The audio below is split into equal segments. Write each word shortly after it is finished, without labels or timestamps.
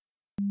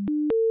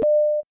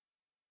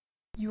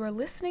You are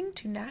listening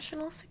to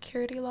National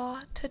Security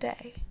Law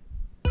Today.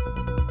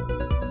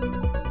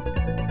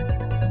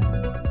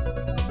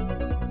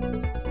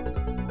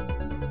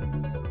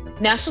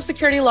 National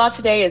Security Law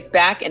Today is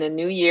back in a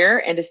new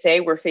year, and to say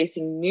we're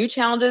facing new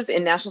challenges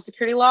in national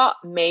security law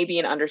may be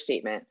an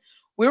understatement.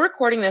 We're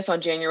recording this on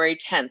January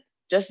 10th,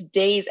 just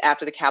days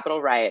after the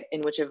Capitol riot,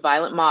 in which a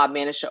violent mob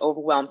managed to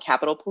overwhelm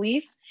Capitol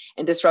Police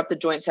and disrupt the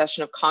joint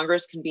session of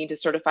Congress convened to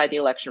certify the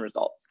election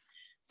results.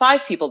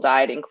 5 people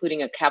died,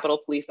 including a Capitol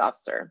Police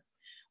officer.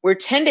 We're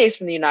 10 days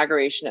from the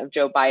inauguration of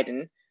Joe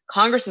Biden.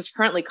 Congress is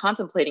currently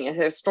contemplating a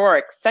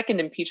historic second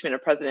impeachment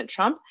of President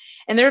Trump,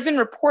 and there have been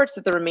reports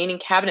that the remaining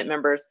cabinet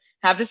members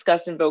have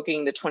discussed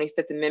invoking the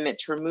 25th Amendment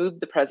to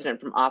remove the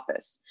president from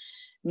office.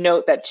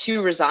 Note that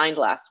 2 resigned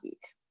last week.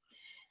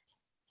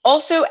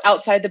 Also,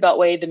 outside the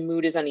Beltway, the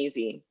mood is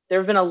uneasy. There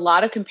have been a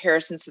lot of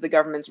comparisons to the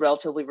government's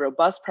relatively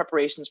robust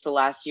preparations for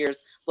last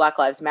year's Black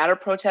Lives Matter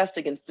protests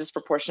against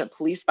disproportionate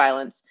police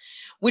violence,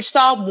 which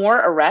saw more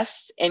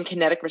arrests and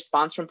kinetic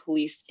response from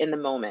police in the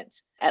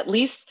moment. At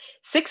least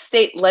 6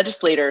 state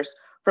legislators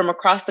from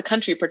across the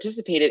country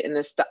participated in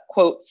this,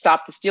 quote,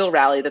 Stop the Steal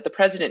rally that the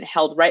president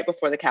held right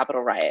before the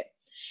Capitol riot.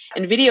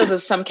 And videos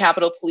of some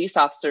Capitol police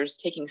officers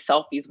taking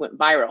selfies went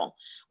viral,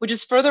 which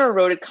has further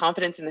eroded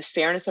confidence in the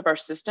fairness of our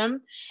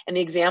system and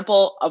the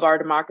example of our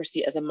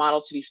democracy as a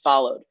model to be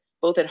followed,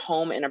 both at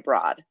home and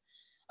abroad.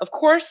 Of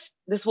course,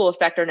 this will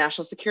affect our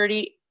national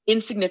security in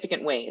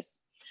significant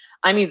ways.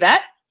 I'm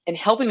Yvette, and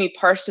helping me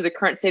parse through the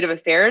current state of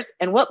affairs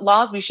and what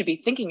laws we should be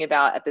thinking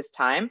about at this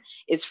time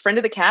is friend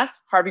of the cast,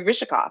 Harvey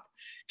Rishakoff,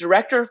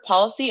 Director of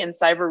Policy and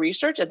Cyber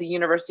Research at the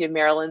University of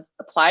Maryland's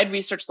Applied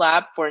Research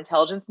Lab for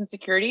Intelligence and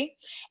Security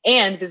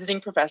and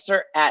visiting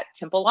professor at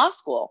Temple Law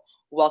School.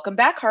 Welcome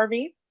back,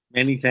 Harvey.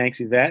 Many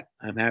thanks, Yvette.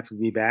 I'm happy to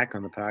be back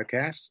on the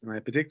podcast, and I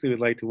particularly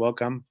would like to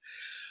welcome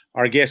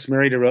our guest,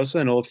 Mary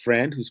DeRosa, an old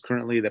friend who's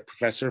currently the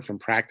professor from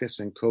practice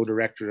and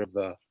co-director of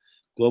the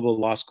Global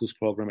Law Schools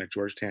program at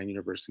Georgetown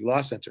University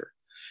Law Center.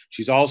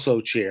 She's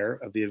also chair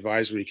of the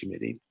advisory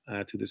committee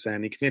to the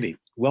Standing Committee.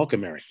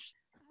 Welcome, Mary.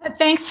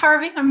 Thanks,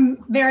 Harvey.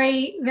 I'm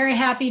very, very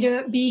happy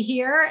to be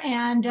here,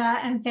 and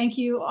thank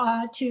you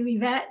to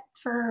Yvette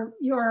for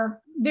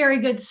your very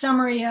good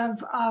summary of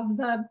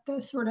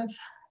the sort of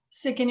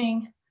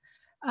sickening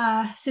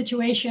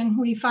situation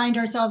we find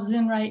ourselves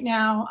in right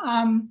now.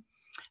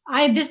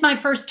 This is my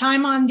first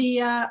time on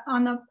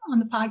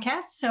the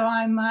podcast, so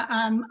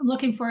I'm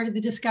looking forward to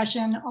the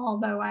discussion.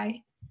 Although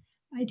I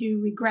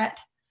do regret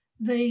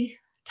the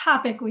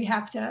topic we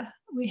have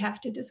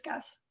to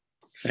discuss.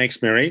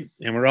 Thanks, Mary.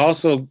 And we're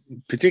also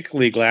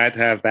particularly glad to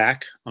have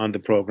back on the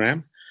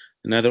program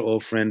another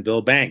old friend,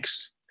 Bill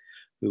Banks,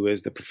 who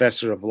is the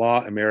professor of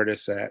law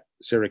emeritus at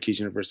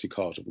Syracuse University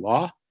College of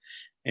Law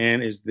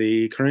and is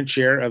the current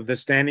chair of the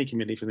Standing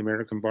Committee for the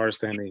American Bar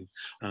Standing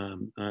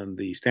on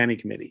the Standing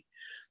Committee.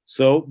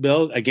 So,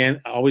 Bill, again,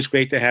 always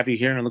great to have you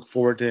here and look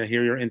forward to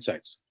hear your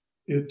insights.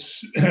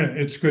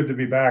 It's good to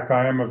be back.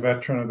 I am a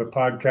veteran of the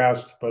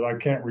podcast, but I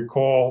can't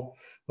recall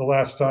the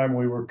last time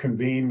we were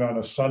convened on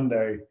a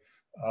Sunday.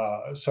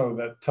 So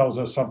that tells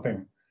us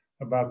something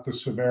about the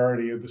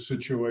severity of the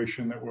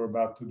situation that we're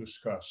about to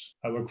discuss.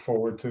 I look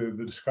forward to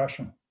the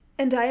discussion.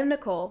 And I am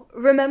Nicole.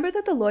 Remember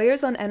that the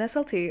lawyers on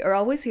NSLT are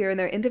always here in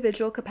their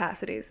individual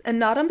capacities and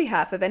not on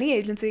behalf of any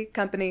agency,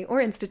 company,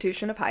 or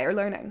institution of higher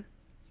learning.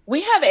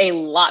 We have a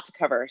lot to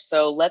cover,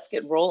 so let's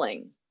get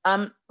rolling.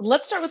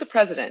 Let's start with the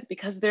president,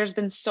 because there's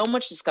been so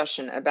much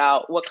discussion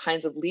about what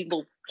kinds of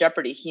legal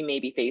jeopardy he may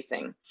be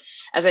facing.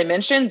 As I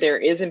mentioned, there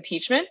is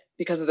impeachment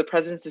because of the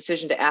president's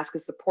decision to ask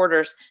his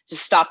supporters to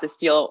stop the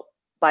steal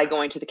by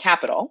going to the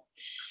Capitol.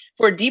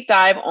 For a deep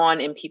dive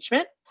on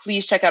impeachment,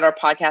 please check out our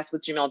podcast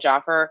with Jamil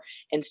Jaffer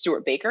and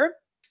Stuart Baker.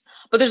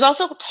 But there's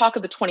also talk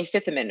of the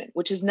 25th Amendment,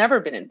 which has never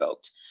been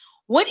invoked.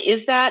 What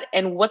is that,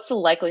 and what's the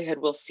likelihood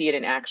we'll see it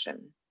in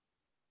action?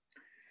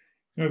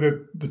 You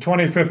know, the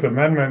 25th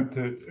Amendment,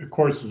 of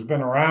course, has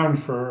been around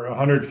for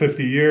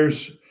 150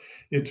 years.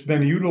 It's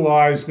been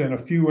utilized in a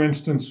few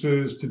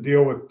instances to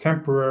deal with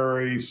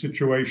temporary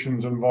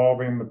situations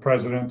involving the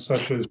president,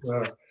 such as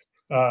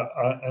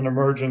an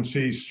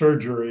emergency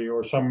surgery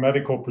or some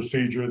medical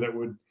procedure that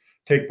would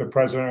take the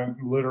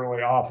president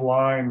literally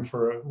offline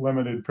for a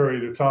limited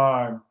period of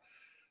time.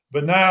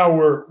 But now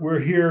we're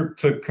here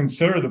to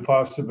consider the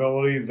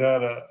possibility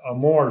that a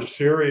more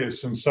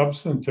serious and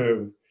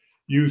substantive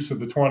use of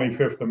the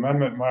 25th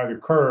Amendment might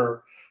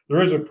occur.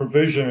 There is a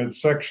provision in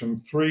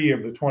Section 3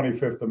 of the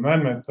 25th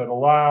Amendment that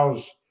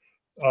allows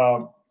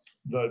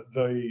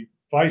the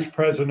vice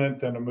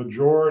president and a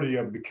majority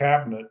of the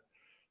cabinet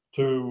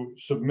to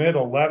submit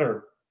a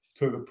letter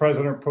to the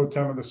president pro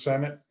tem of the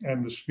Senate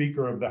and the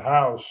Speaker of the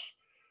House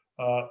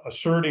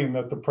asserting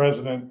that the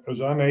president is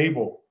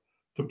unable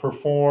to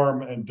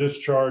perform and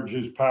discharge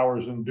his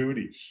powers and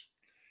duties.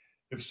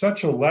 If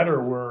such a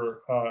letter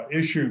were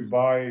issued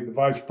by the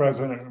vice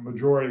president and a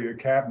majority of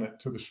the cabinet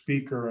to the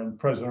speaker and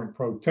president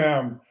pro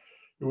tem,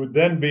 it would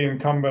then be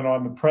incumbent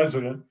on the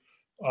president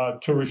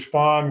to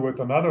respond with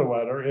another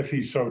letter, if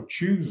he so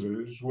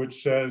chooses,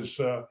 which says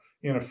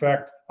in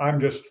effect, I'm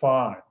just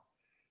fine.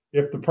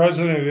 If the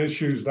president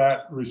issues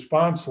that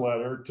response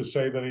letter to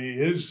say that he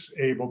is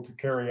able to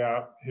carry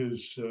out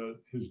his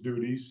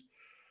duties,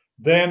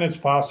 then it's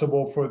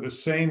possible for the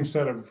same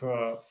set of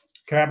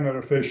cabinet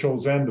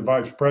officials and the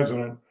vice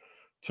president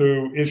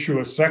to issue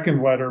a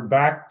second letter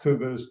back to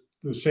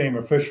the same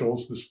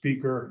officials, the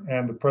speaker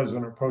and the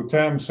president pro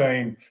tem,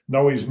 saying,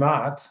 no, he's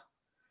not.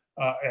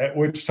 At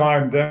which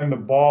time then the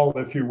ball,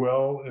 if you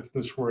will, if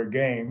this were a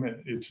game,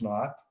 it's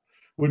not,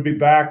 would be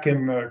back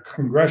in the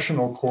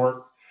congressional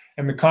court,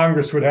 and the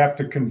Congress would have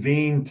to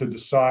convene to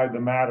decide the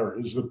matter.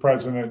 Is the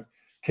president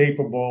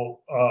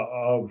capable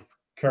of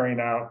carrying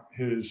out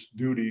his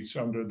duties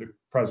under the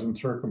present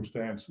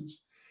circumstances?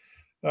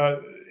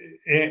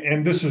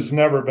 And this has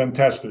never been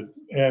tested.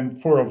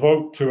 And for a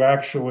vote to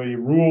actually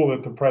rule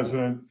that the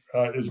president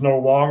is no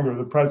longer,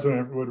 the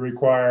president would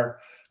require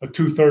a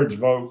 2/3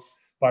 vote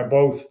by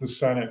both the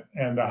Senate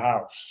and the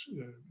House.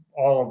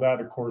 All of that,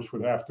 of course,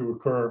 would have to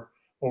occur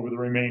over the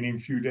remaining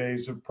few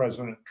days of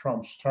President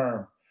Trump's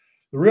term.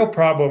 The real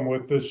problem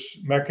with this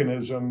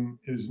mechanism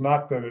is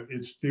not that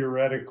its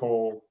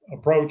theoretical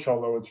approach,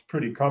 although it's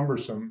pretty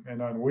cumbersome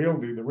and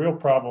unwieldy. The real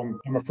problem,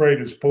 I'm afraid,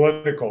 is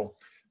political.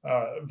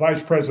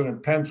 Vice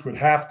President Pence would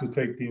have to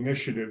take the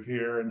initiative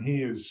here, and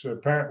he has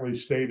apparently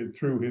stated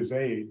through his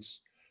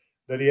aides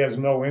that he has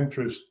no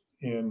interest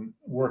in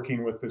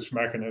working with this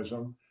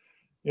mechanism.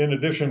 In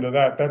addition to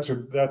that, that's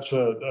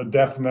a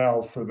death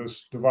knell for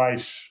this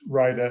device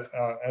right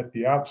at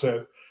the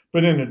outset.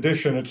 But in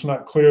addition, it's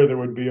not clear there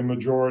would be a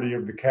majority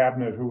of the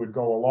cabinet who would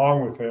go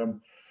along with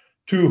him.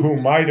 Two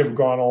who might have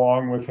gone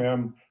along with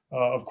him,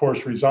 of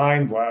course,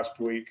 resigned last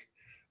week.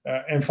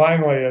 And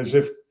finally, as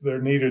if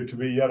there needed to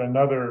be yet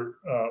another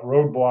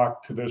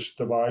roadblock to this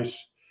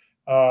device,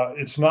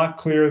 it's not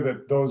clear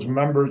that those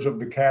members of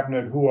the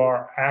cabinet who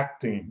are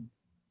acting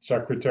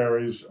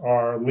secretaries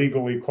are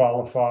legally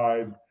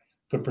qualified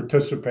to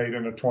participate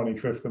in a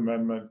 25th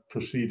Amendment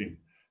proceeding.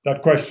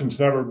 That question's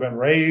never been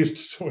raised,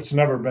 so it's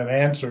never been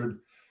answered.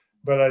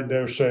 But I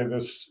dare say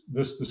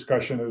this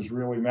discussion has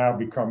really now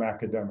become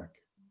academic.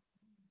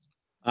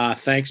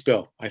 Thanks,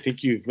 Bill. I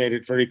think you've made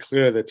it very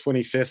clear that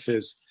 25th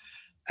is,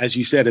 as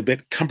you said, a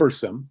bit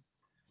cumbersome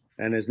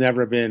and has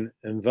never been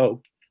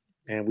invoked.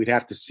 And we'd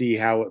have to see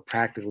how it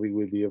practically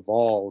would be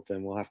evolved,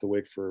 and we'll have to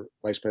wait for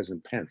Vice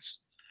President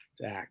Pence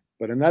to act.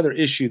 But another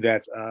issue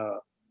that's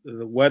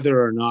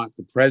whether or not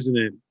the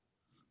president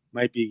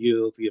might be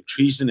guilty of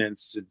treason and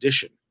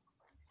sedition.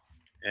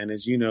 And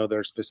as you know, there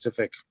are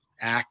specific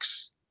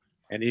acts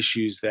and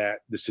issues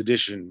that the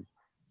sedition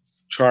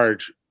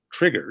charge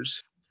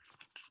triggers.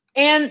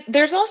 And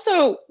there's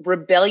also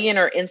rebellion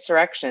or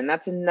insurrection.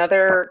 That's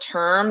another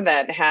term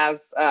that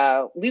has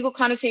legal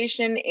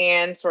connotation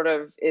and sort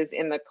of is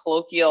in the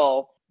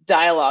colloquial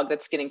dialogue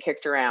that's getting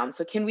kicked around.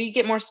 So can we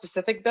get more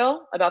specific,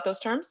 Bill, about those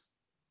terms?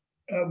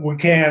 We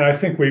can. I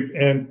think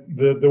and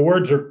the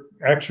words are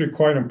actually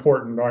quite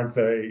important, aren't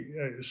they?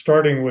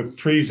 Starting with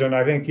treason,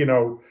 I think,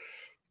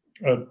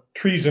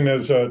 treason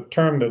is a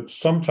term that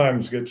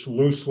sometimes gets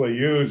loosely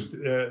used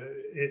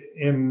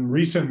in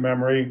recent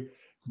memory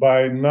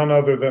by none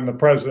other than the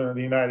President of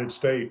the United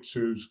States,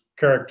 who's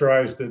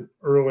characterized at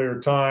earlier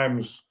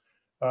times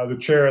the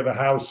chair of the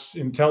House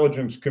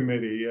Intelligence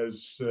Committee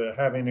as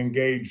having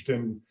engaged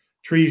in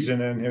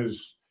treason in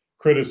his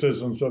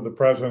criticisms of the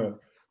president,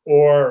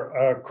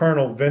 or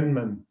Colonel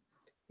Vindman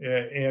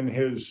in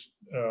his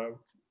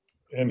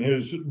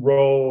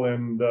role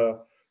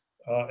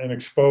in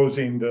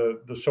exposing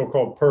the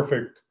so-called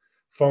perfect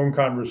phone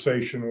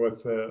conversation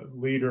with the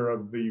leader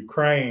of the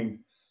Ukraine,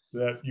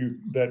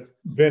 that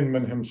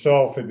Vindman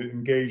himself had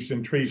engaged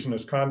in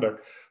treasonous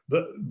conduct.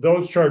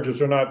 Those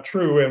charges are not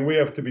true, and we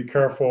have to be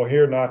careful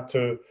here not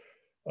to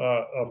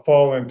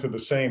fall into the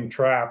same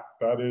trap,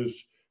 that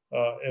is,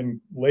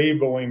 in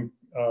labeling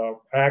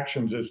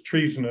actions as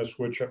treasonous,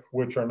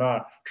 which are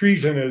not.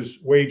 Treason is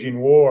waging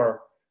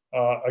war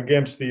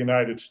against the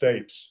United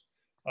States,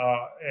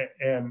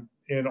 and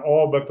in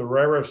all but the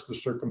rarest of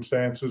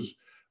circumstances,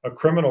 a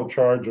criminal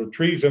charge of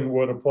treason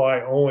would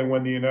apply only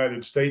when the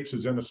United States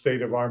is in a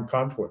state of armed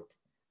conflict.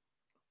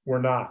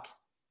 We're not.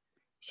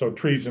 So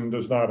treason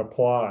does not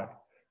apply.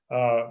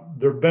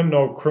 There have been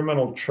no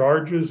criminal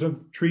charges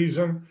of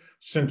treason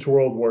since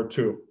World War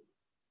II.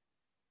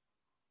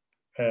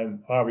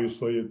 And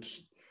obviously,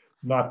 it's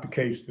not the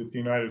case that the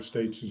United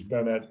States has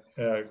been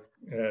at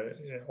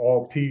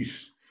all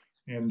peace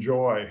and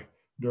joy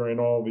during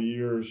all the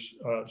years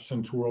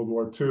since World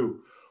War II.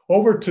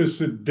 Over to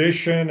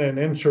sedition and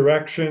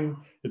insurrection,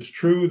 it's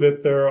true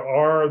that there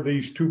are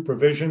these two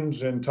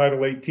provisions in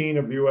Title 18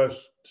 of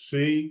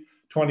USC,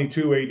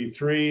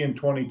 2283 and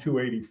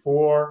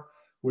 2284,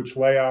 which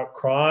lay out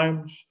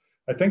crimes.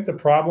 I think the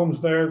problems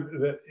there,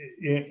 that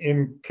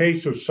in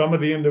case of some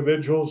of the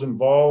individuals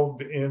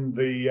involved in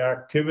the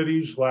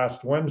activities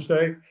last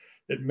Wednesday,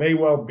 it may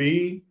well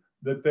be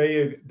that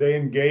they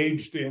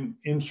engaged in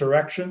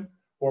insurrection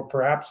or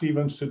perhaps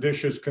even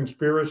seditious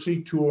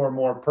conspiracy, two or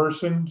more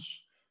persons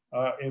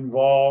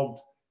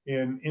involved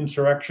in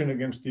insurrection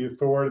against the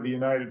authority of the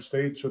United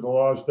States or the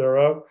laws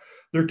thereof.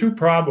 There are two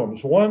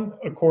problems. One,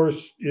 of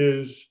course,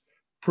 is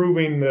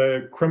proving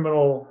the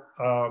criminal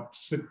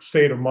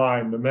state of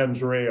mind, the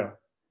mens rea.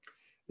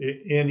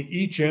 In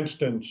each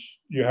instance,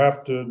 you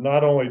have to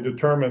not only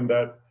determine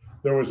that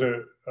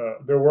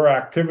there were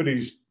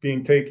activities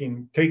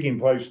taking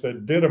place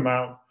that did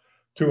amount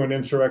to an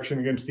insurrection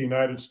against the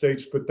United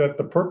States, but that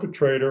the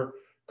perpetrator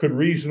could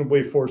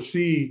reasonably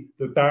foresee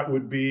that that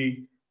would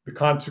be the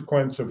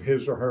consequence of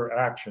his or her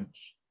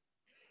actions.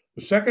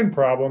 The second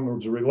problem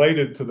was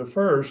related to the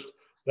first,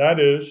 that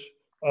is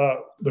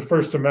the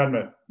First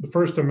Amendment. The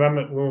First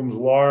Amendment looms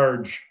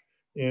large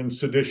in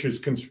seditious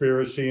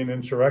conspiracy and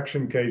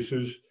insurrection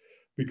cases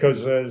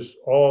because, as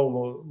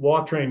all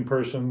law-trained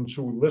persons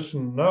who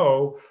listen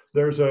know,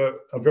 there's a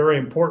very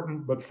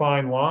important but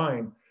fine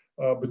line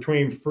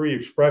between free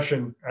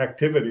expression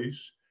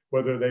activities,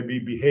 whether they be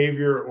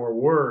behavior or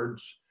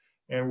words,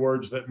 and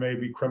words that may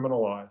be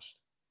criminalized.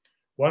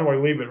 Why don't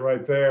we leave it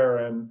right there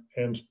and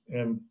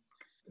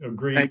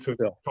agree Thanks, to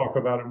Bill. talk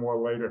about it more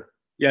later?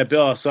 Yeah,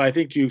 Bill. So I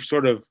think you've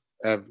sort of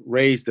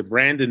raised the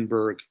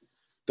Brandenburg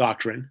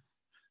Doctrine,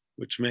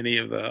 which many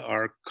of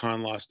our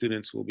con law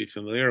students will be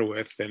familiar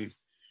with. And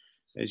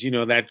as you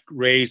know, that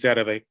raised out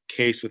of a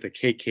case with a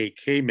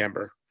KKK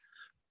member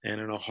and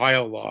an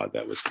Ohio law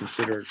that was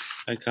considered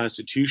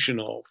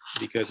unconstitutional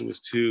because it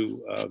was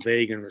too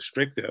vague and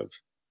restrictive.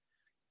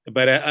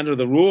 But under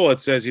the rule, it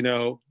says,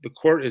 the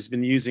court has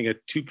been using a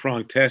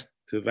two-pronged test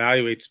to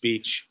evaluate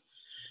speech.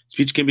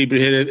 Speech can be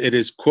prohibited. It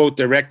is, quote,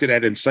 directed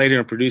at inciting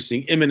or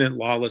producing imminent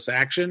lawless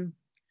action.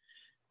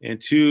 And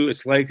two,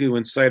 it's likely to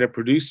incite or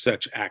produce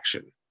such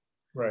action.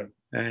 Right.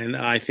 And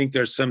I think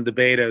there's some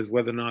debate as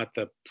whether or not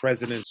the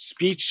president's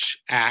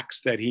speech acts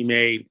that he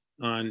made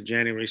on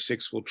January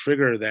 6th will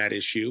trigger that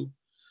issue.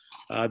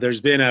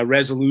 There's been a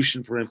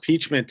resolution for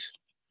impeachment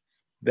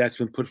that's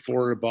been put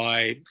forward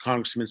by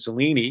Congressman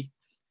Cellini.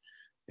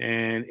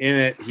 And in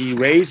it, he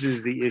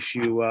raises the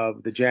issue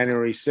of the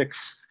January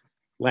 6th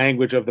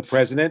language of the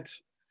president,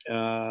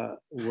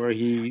 where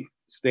he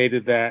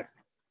stated that,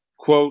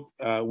 quote,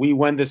 we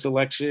won this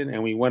election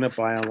and we won it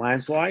by a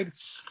landslide.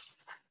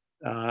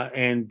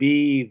 And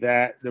B,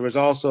 that there was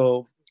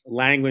also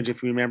language,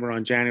 if you remember,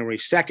 on January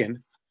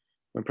 2nd,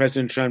 when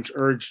President Trump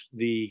urged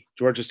the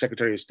Georgia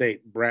Secretary of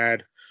State,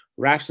 Brad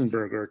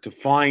Raffensperger, to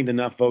find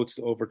enough votes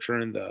to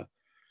overturn the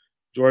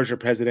Georgia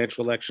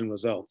presidential election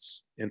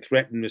results and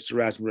threatened Mr.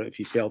 Raffensperger if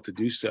he failed to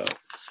do so.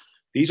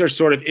 These are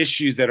sort of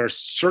issues that are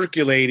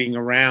circulating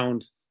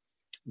around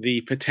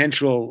the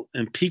potential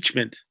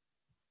impeachment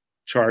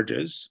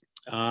charges.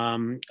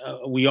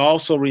 We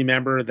also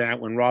remember that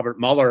when Robert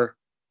Mueller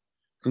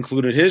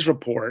concluded his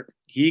report,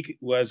 he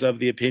was of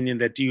the opinion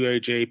that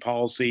DOJ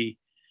policy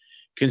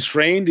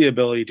constrained the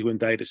ability to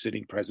indict a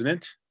sitting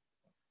president,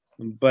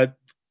 but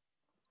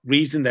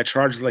reasoned that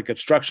charges like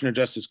obstruction of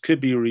justice could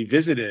be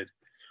revisited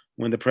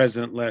when the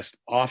president left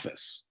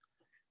office.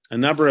 A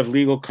number of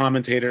legal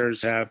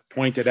commentators have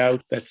pointed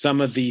out that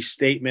some of these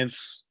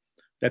statements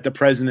that the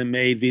president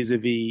made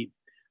vis-a-vis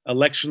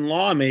election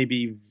law may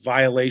be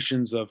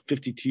violations of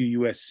 52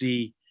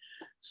 USC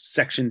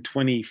section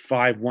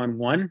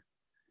 2511,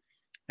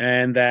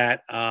 and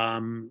that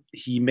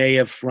he may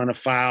have run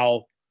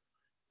afoul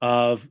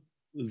of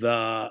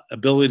the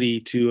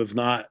ability to have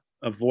not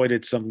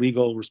avoided some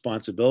legal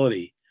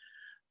responsibility.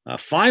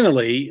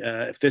 Finally,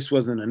 if this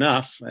wasn't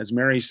enough, as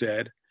Mary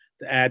said,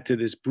 to add to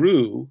this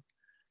brew,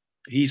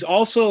 he's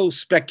also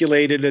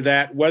speculated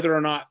that whether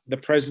or not the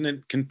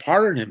president can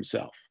pardon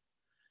himself.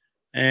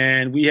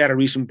 And we had a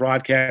recent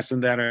broadcast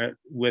on that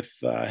with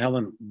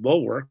Helen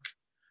Bulwark,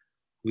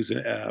 who's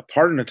a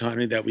pardon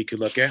attorney that we could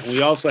look at. And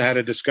we also had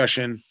a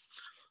discussion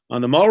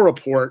on the Mueller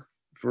report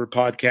for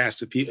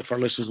podcasts if our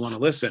listeners want to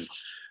listen.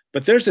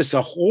 But there's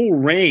a whole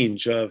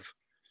range of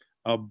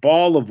a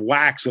ball of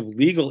wax of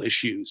legal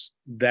issues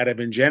that have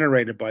been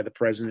generated by the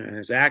president and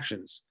his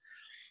actions.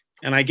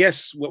 And I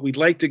guess what we'd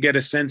like to get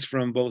a sense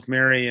from both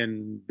Mary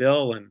and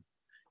Bill and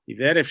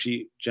Yvette, if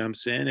she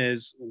jumps in,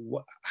 is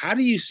how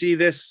do you see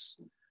this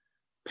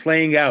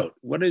playing out?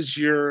 What is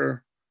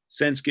your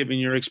sense, given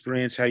your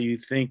experience, how you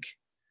think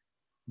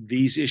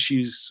these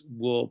issues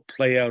will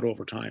play out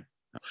over time?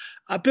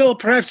 Bill,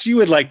 perhaps you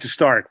would like to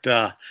start.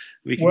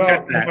 We can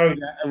cut that.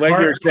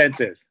 What your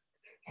sense is.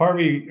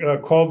 Harvey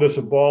called this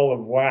a ball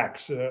of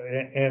wax, and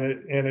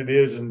it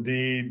is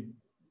indeed.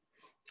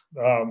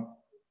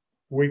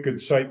 We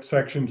could cite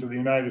sections of the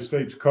United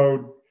States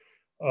Code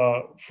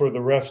for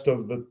the rest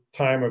of the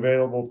time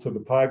available to the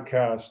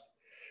podcast.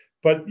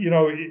 But,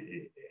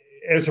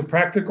 as a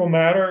practical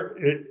matter,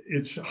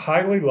 it's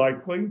highly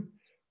likely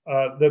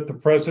that the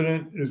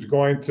president is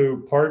going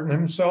to pardon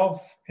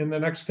himself in the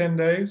next 10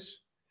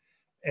 days.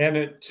 And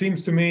it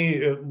seems to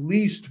me at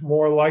least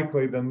more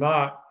likely than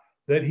not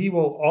that he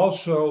will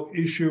also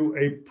issue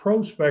a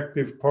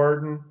prospective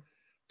pardon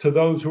to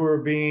those who are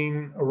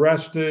being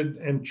arrested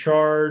and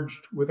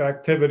charged with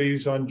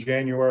activities on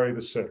January the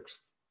 6th.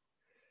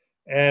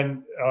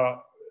 And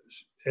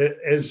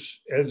as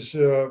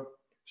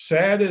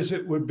sad as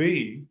it would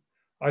be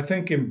I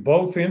think in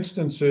both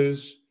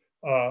instances,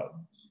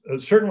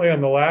 certainly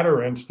in the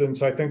latter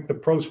instance, I think the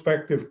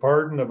prospective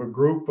pardon of a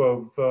group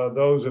of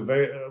those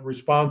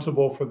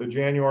responsible for the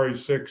January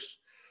 6th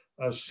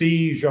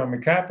siege on the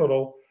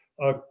Capitol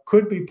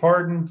could be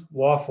pardoned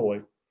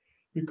lawfully,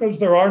 because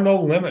there are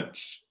no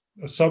limits,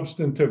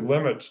 substantive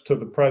limits to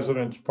the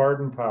president's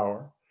pardon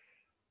power.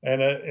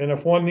 And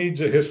if one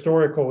needs a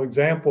historical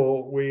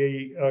example,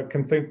 we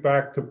can think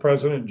back to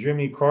President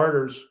Jimmy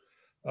Carter's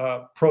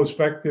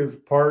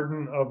prospective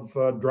pardon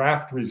of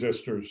draft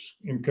resistors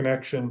in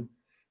connection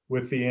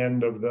with the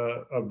end of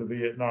the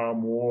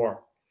Vietnam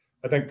War.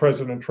 I think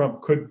President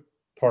Trump could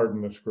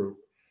pardon this group.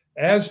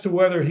 As to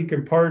whether he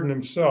can pardon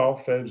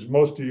himself, as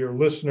most of your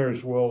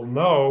listeners will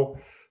know,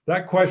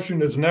 that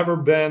question has never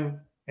been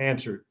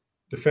answered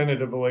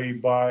definitively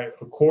by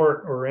a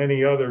court or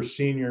any other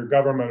senior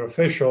government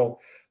official.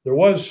 There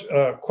was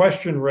a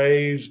question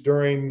raised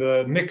during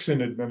the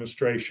Nixon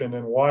administration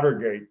and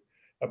Watergate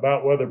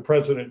about whether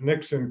President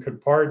Nixon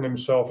could pardon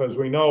himself. As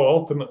we know,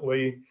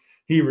 ultimately,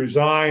 he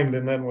resigned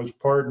and then was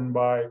pardoned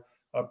by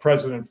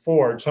President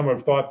Ford. Some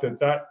have thought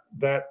that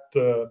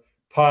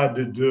pas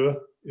de deux,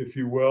 if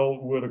you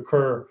will, would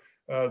occur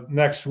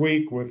next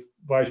week with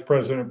Vice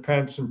President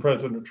Pence and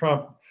President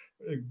Trump.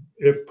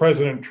 If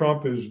President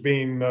Trump is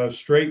being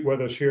straight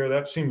with us here,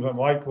 that seems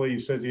unlikely. He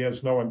says he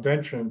has no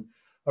intention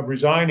of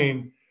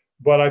resigning,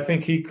 but I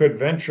think he could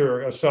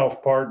venture a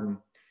self-pardon.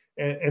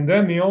 And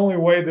then the only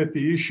way that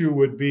the issue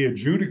would be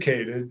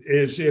adjudicated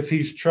is if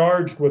he's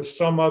charged with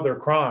some other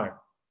crime.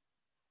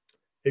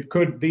 It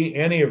could be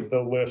any of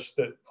the lists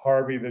that,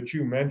 Harvey, that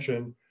you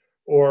mentioned,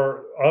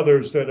 or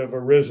others that have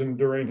arisen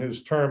during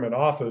his term in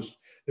office.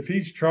 If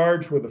he's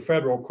charged with a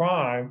federal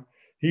crime,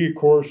 he, of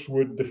course,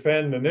 would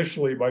defend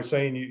initially by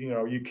saying,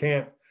 you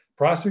can't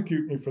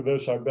prosecute me for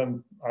this.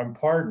 I'm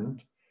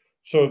pardoned.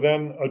 So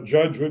then a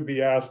judge would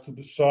be asked to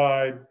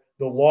decide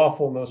the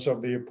lawfulness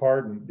of the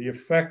pardon, the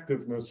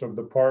effectiveness of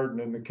the pardon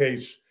in the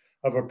case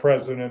of a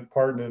president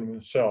pardoning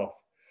himself.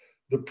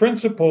 The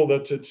principle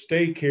that's at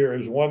stake here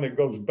is one that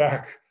goes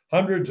back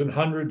hundreds and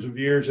hundreds of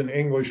years in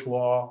English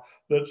law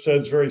that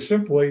says very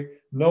simply,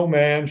 no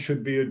man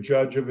should be a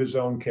judge of his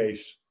own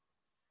case.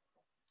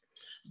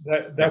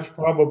 That's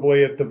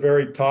probably at the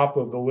very top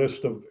of the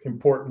list of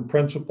important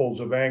principles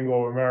of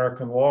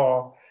Anglo-American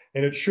law,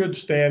 and it should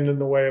stand in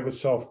the way of a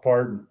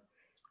self-pardon.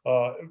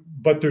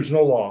 But there's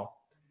no law,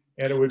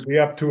 and it would be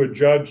up to a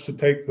judge to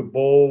take the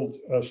bold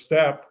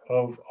step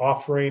of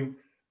offering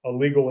a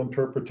legal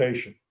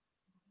interpretation.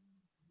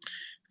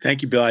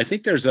 Thank you, Bill. I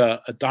think there's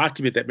a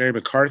document that Mary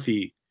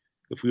McCarthy,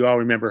 if we all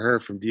remember her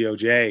from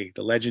DOJ,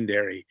 the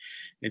legendary,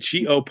 and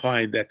she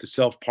opined that the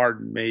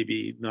self-pardon may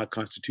be not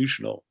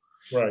constitutional.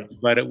 Right.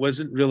 But it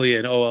wasn't really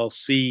an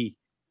OLC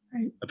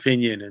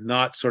opinion, and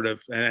not sort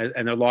of,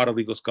 and a lot of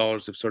legal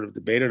scholars have sort of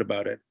debated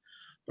about it.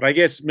 But I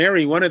guess,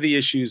 Mary, one of the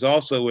issues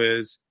also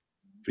is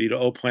for you to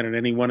opine on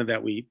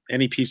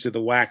any piece of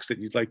the wax that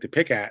you'd like to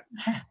pick at,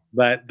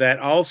 but that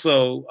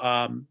also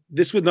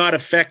this would not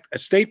affect a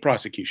state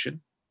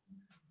prosecution.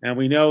 And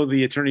we know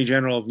the Attorney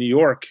General of New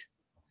York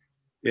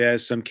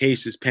has some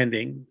cases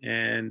pending.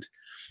 And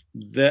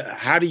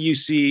how do you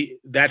see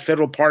that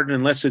federal pardon,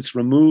 unless it's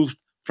removed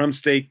from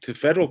state to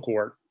federal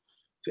court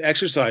to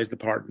exercise the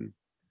pardon,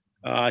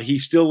 he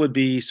still would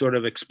be sort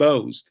of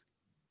exposed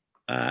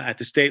at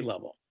the state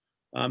level.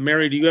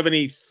 Mary, do you have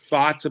any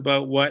thoughts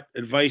about what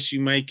advice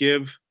you might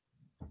give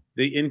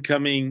the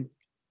incoming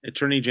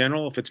Attorney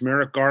General, if it's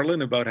Merrick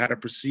Garland, about how to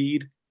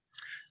proceed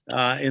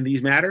in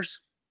these matters?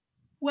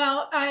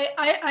 Well,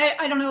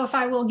 I don't know if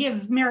I will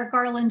give Merrick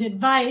Garland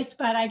advice,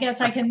 but I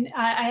guess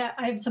I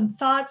have some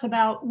thoughts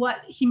about what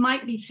he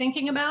might be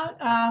thinking about.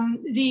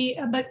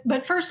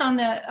 But first on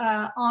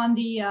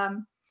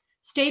the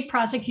state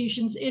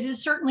prosecutions, it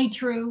is certainly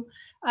true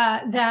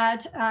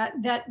that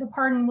the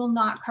pardon will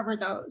not cover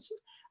those,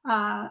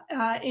 and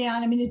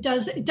I mean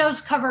it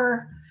does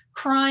cover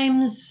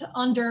crimes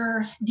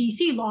under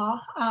DC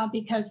law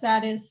because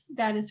that is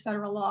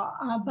federal law,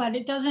 but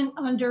it doesn't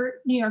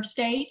under New York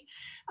State.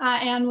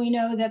 And we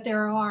know that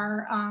there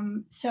are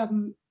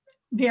some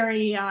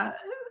very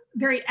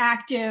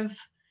active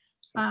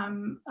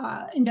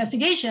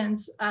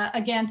investigations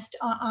against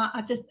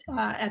at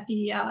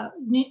the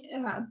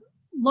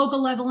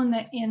local level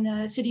in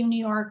the city of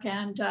New York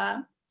and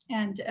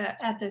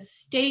at the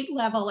state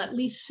level, at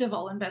least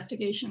civil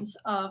investigations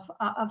of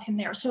him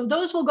there. So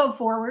those will go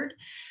forward,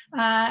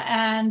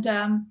 and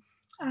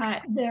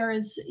there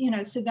is,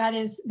 so that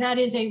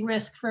is a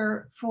risk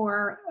for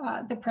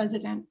the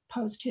president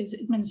post his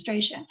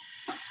administration.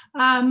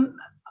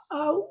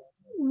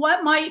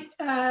 What might,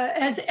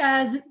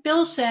 as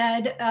Bill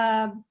said,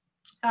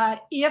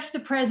 if the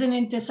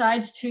president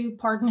decides to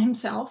pardon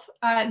himself,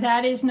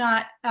 that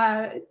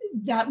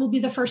will be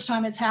the first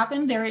time it's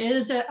happened. There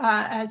is,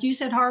 as you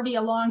said, Harvey,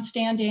 a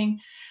longstanding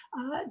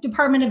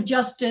Department of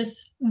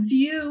Justice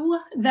view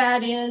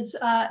that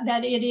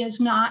it is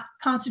not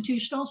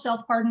constitutional.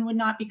 Self-pardon would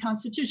not be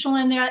constitutional,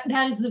 and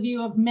that is the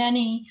view of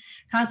many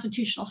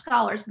constitutional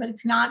scholars, but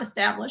it's not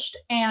established.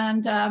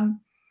 And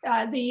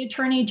the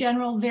Attorney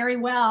General very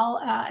well,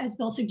 as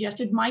Bill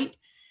suggested, might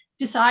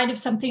decide if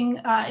something,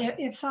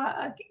 if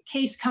a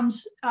case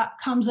comes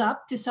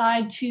up,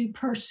 decide to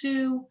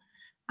pursue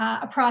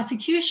a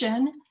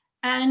prosecution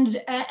and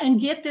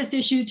get this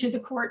issue to the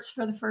courts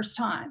for the first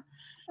time.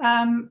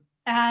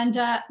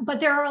 But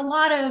there are a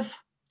lot of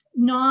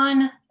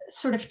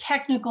sort of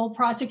technical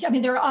prosecution. I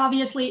mean, there are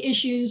obviously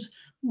issues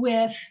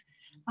with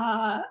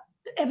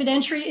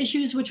evidentiary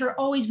issues, which are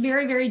always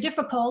very, very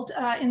difficult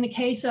in the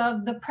case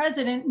of the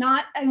president.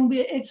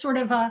 It's sort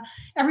of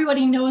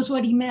everybody knows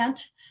what he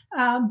meant,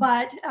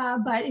 but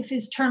if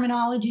his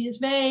terminology is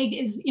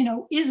vague,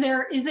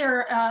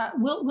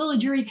 will a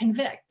jury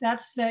convict?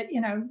 That's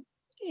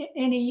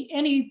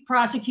any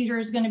prosecutor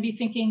is going to be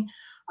thinking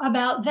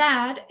about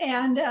that,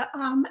 and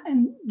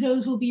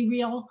those will be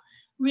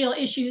real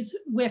issues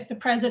with the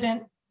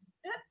president,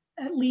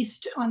 at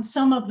least on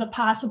some of the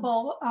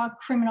possible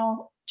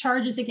criminal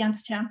charges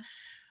against him.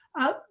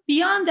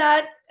 Beyond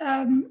that,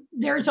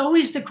 there's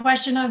always the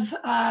question of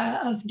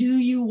do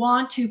you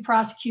want to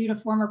prosecute a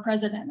former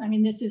president? I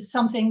mean, this is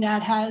something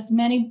that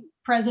many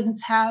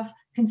presidents have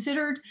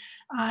considered.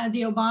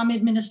 The Obama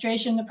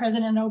administration, the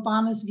President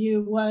Obama's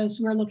view was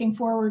we're looking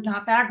forward,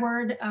 not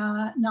backward,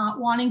 not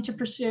wanting to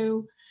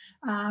pursue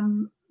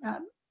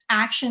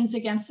actions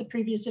against the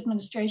previous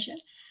administration.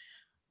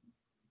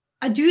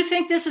 I do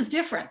think this is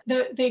different.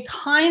 The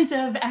kinds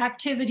of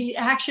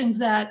actions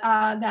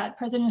that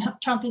President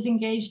Trump is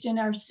engaged in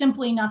are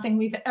simply nothing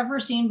we've ever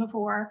seen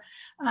before,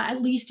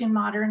 at least in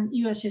modern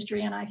U.S.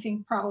 history, and I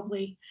think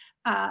probably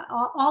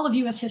all of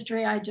U.S.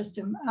 history. I just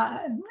am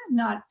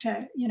not,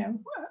 I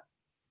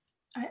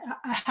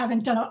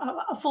haven't done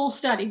a full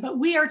study, but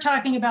we are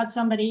talking about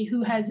somebody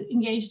who has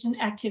engaged in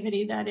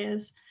activity that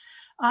is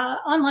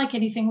unlike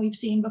anything we've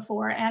seen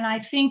before, and I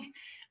think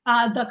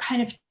the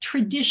kind of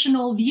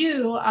traditional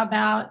view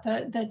about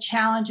the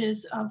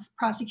challenges of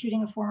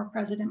prosecuting a former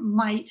president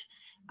might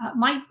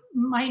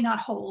not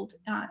hold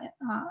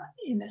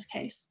in this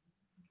case.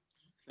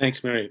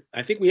 Thanks, Mary.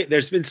 I think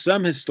there's been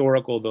some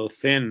historical, though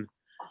thin,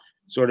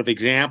 sort of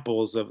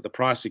examples of the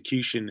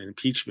prosecution and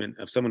impeachment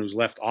of someone who's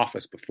left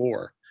office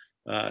before,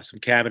 some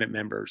cabinet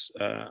members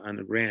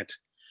under Grant,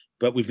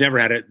 but we've never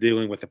had it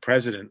dealing with the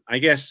president. I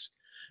guess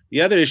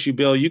the other issue,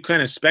 Bill, you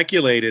kind of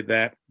speculated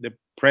that the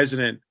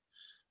president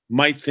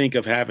might think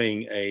of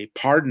having a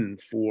pardon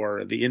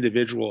for the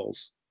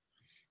individuals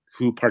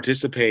who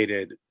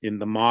participated in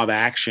the mob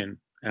action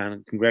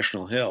on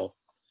Congressional Hill.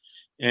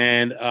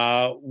 And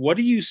what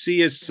do you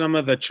see as some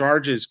of the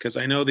charges? Because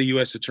I know the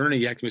U.S.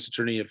 Attorney, acting U.S.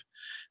 Attorney of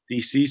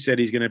D.C. said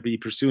he's going to be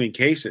pursuing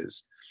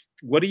cases.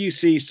 What do you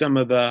see some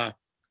of the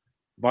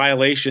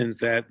violations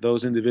that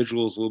those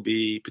individuals will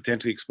be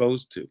potentially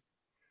exposed to?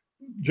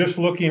 Just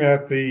looking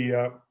at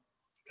the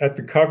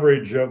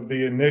coverage of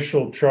the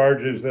initial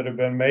charges that have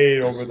been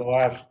made over the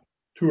last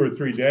 2 or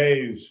 3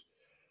 days,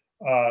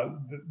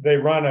 they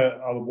run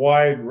a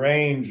wide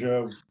range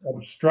of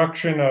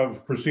obstruction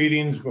of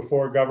proceedings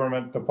before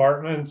government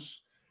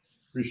departments,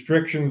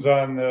 restrictions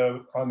on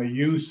the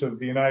use of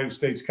the United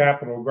States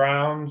Capitol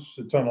grounds.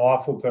 It's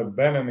unlawful to have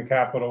been in the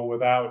Capitol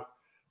without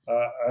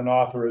an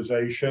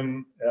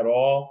authorization at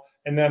all,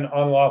 and then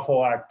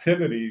unlawful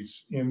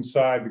activities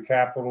inside the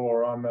Capitol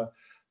or on the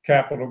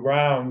Capitol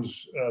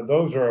grounds.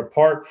 Those are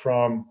apart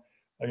from,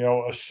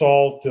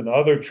 assault and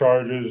other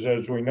charges.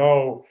 As we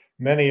know,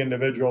 many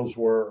individuals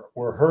were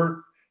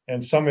hurt,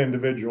 and some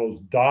individuals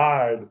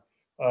died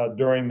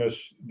during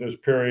this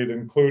period,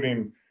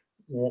 including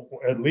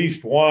at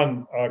least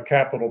one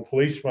Capitol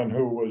policeman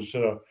who was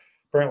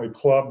apparently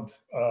clubbed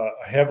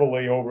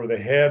heavily over the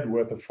head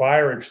with a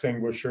fire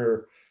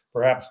extinguisher,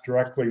 perhaps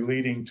directly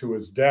leading to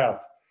his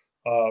death.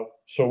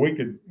 So we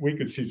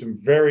could see some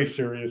very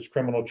serious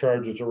criminal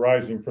charges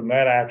arising from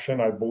that action.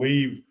 I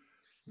believe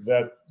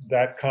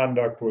that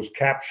conduct was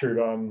captured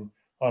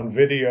on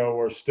video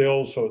or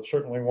still, so it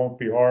certainly won't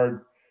be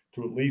hard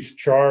to at least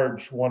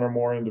charge one or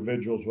more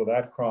individuals with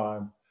that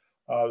crime.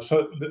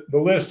 So the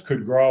list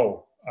could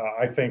grow,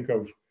 I think,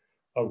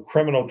 of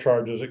criminal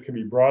charges that can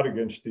be brought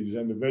against these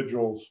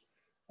individuals.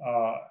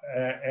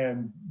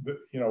 And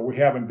we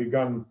haven't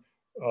begun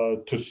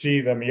to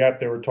see them yet.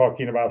 They were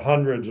talking about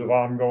hundreds of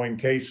ongoing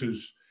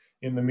cases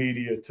in the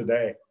media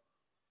today.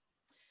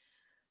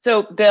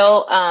 So,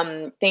 Bill,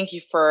 thank you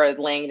for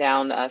laying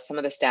down some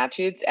of the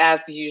statutes.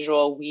 As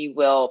usual, we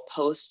will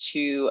post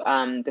to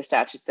the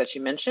statutes that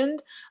you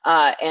mentioned,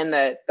 and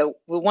the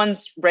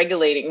ones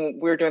regulating.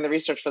 We're doing the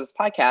research for this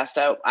podcast.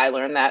 I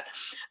learned that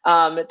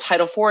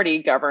Title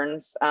 40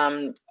 governs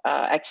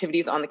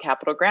activities on the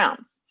Capitol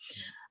grounds.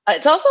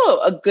 It's also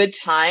a good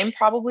time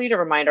probably to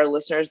remind our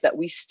listeners that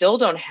we still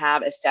don't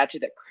have a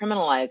statute that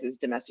criminalizes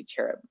domestic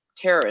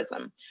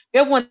terrorism. We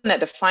have one that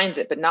defines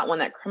it, but not one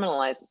that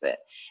criminalizes it.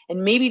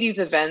 And maybe these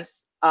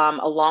events,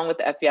 along with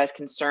the FBI's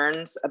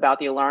concerns about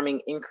the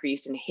alarming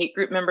increase in hate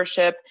group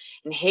membership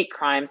and hate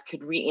crimes,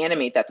 could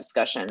reanimate that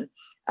discussion.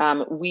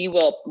 We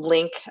will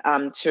link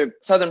to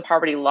Southern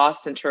Poverty Law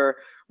Center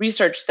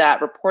research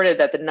that reported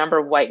that the number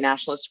of white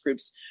nationalist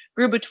groups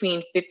grew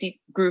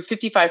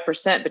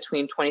 55%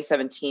 between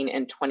 2017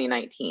 and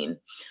 2019.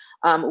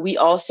 We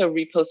also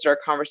reposted our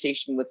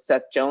conversation with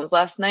Seth Jones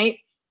last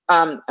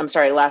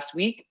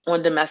week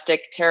on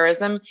domestic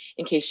terrorism,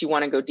 in case you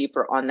want to go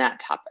deeper on that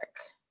topic.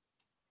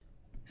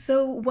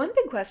 So one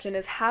big question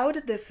is, how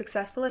did this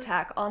successful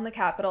attack on the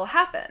Capitol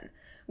happen?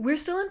 We're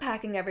still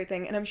unpacking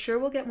everything, and I'm sure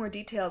we'll get more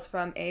details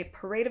from a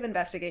parade of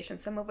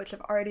investigations, some of which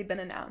have already been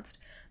announced.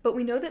 But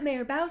we know that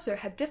Mayor Bowser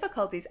had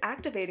difficulties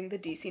activating the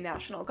DC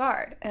National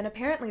Guard, and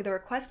apparently the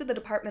request of the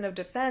Department of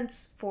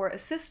Defense for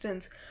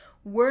assistance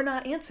were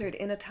not answered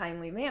in a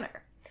timely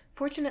manner.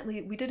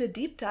 Fortunately, we did a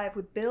deep dive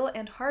with Bill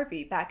and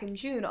Harvey back in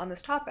June on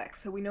this topic,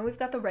 so we know we've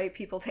got the right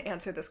people to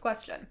answer this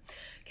question.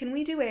 Can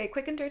we do a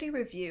quick and dirty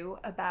review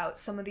about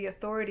some of the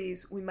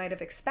authorities we might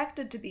have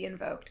expected to be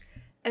invoked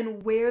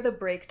and where the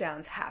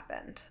breakdowns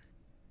happened?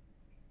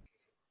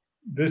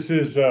 This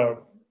is a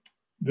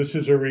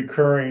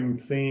recurring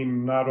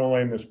theme, not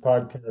only in this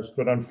podcast,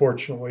 but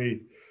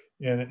unfortunately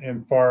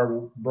in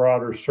far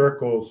broader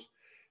circles.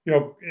 You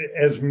know,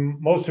 as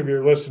most of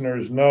your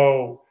listeners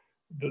know,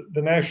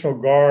 the National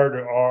Guard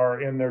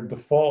are in their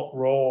default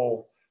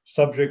role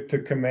subject to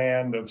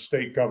command of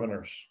state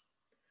governors.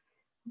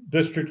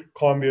 District of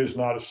Columbia is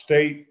not a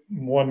state.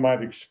 One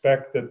might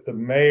expect that the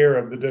mayor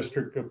of the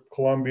District of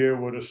Columbia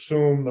would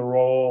assume the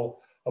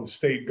role of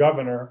state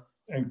governor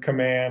and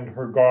command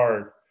her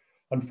guard.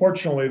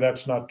 Unfortunately,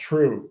 that's not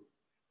true.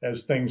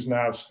 As things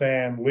now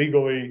stand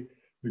legally,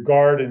 the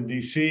Guard in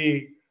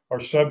DC are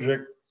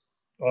subject,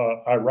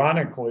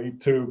 ironically,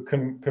 to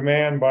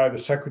command by the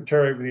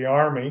Secretary of the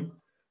Army,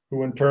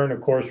 who in turn,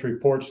 of course,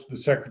 reports to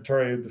the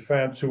Secretary of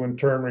Defense, who in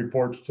turn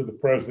reports to the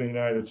President of the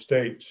United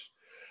States.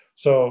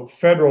 So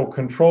federal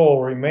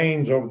control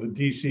remains over the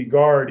DC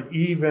Guard,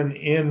 even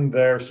in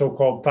their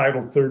so-called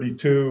Title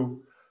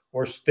 32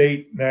 or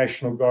state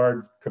National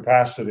Guard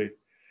capacity.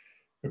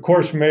 Of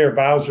course, Mayor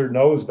Bowser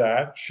knows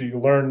that. She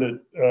learned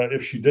it,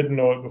 if she didn't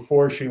know it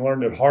before, she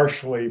learned it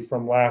harshly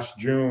from last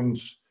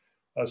June's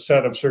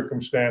set of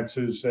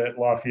circumstances at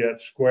Lafayette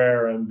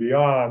Square and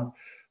beyond.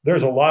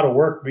 There's a lot of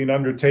work being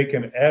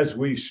undertaken as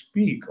we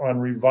speak on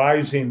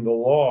revising the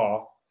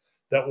law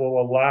that will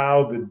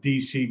allow the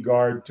DC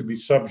Guard to be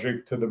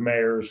subject to the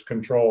mayor's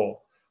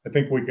control. I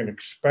think we can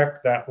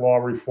expect that law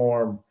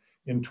reform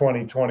in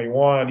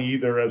 2021,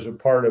 either as a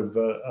part of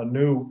a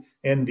new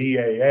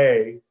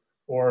NDAA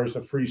or as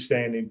a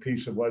freestanding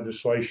piece of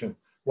legislation,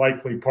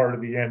 likely part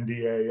of the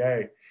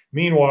NDAA.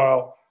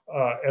 Meanwhile,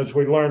 as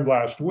we learned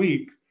last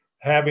week,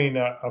 having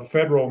a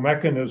federal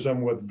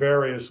mechanism with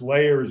various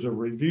layers of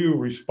review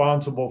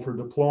responsible for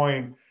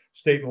deploying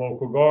state and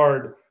local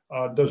guard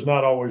does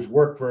not always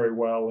work very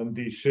well in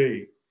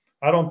DC.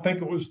 I don't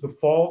think it was the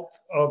fault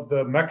of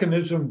the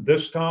mechanism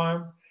this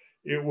time.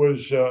 It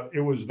was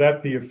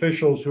that the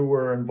officials who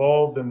were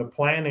involved in the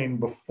planning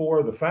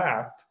before the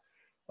fact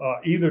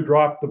either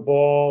dropped the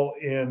ball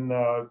in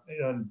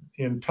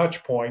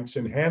touch points,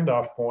 in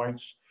handoff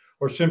points,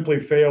 or simply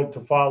failed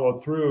to follow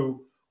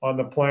through on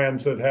the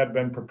plans that had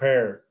been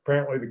prepared.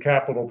 Apparently, the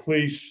Capitol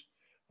Police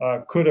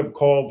could have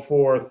called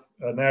forth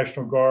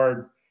National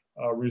Guard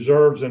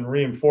reserves and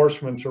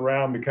reinforcements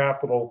around the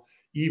Capitol,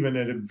 even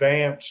in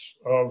advance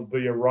of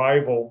the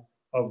arrival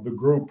of the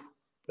group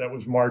that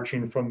was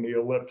marching from the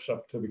ellipse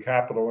up to the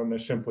Capitol, and they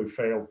simply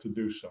failed to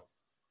do so.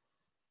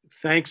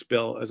 Thanks,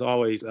 Bill. As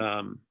always,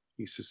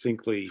 you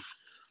succinctly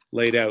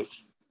laid out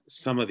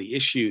some of the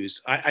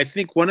issues. I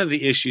think one of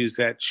the issues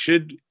that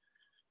should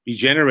be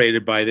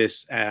generated by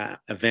this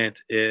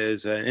event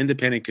is an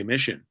independent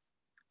commission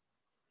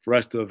for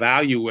us to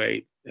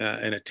evaluate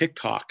in a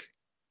TikTok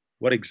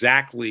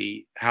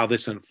how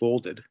this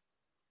unfolded.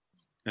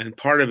 And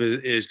part of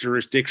it is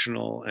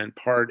jurisdictional, and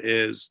part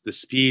is the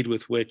speed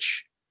with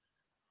which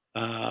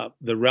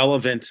the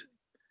relevant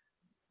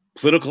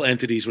political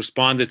entities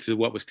responded to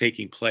what was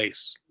taking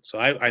place. So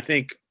I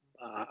think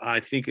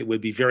it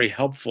would be very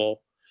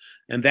helpful,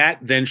 and that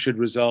then should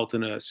result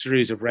in a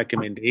series of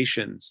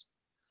recommendations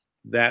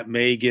that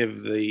may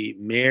give the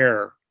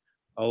mayor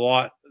a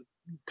lot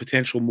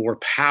potential more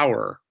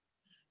power,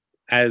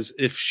 as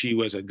if she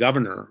was a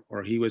governor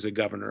or he was a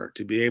governor,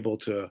 to be able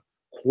to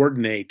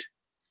coordinate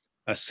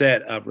a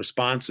set of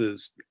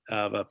responses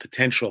of a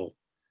potential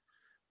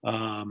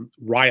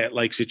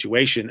riot-like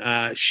situation.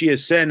 She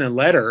has sent a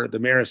letter, the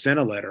mayor has sent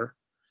a letter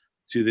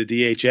to the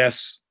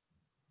DHS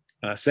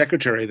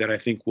secretary that I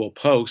think will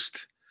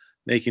post,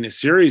 making a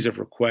series of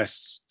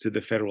requests to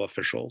the federal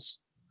officials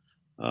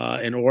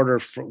in order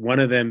for one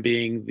of them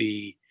being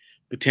the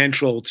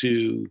potential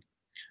to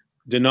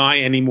deny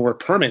any more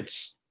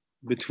permits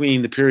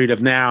between the period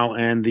of now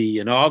and the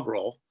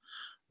inaugural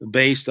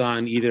based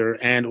on either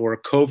and or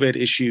COVID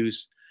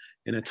issues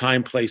in a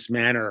time, place,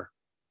 manner,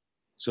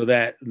 so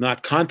that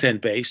not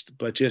content-based,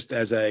 but just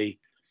as a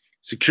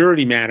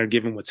security matter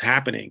given what's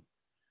happening.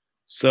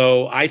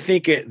 So I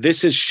think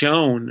this has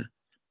shown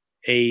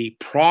a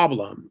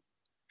problem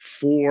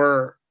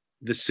for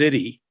the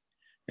city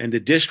and the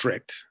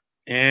district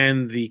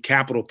and the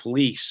Capitol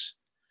Police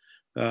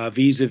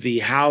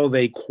vis-a-vis how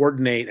they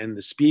coordinate and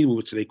the speed with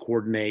which they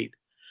coordinate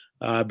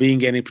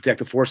being any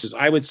protective forces.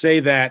 I would say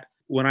that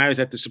when I was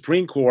at the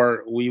Supreme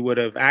Court, we would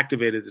have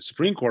activated the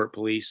Supreme Court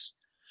police,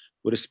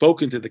 would have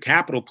spoken to the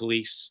Capitol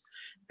Police,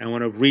 and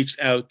would have reached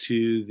out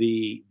to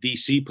the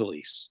DC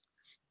police.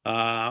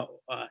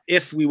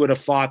 If we would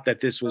have thought that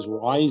this was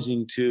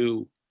rising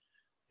to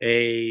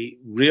a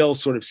real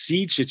sort of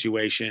siege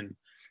situation,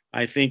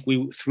 I think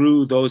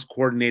through those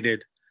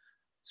coordinated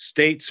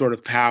state sort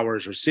of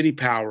powers or city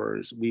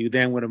powers, we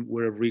then would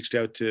have reached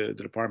out to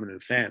the Department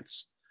of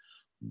Defense.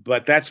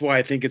 But that's why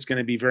I think it's going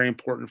to be very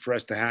important for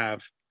us to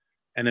have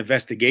an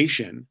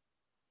investigation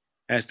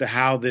as to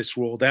how this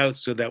rolled out,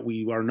 so that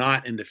we are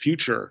not in the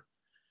future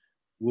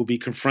will be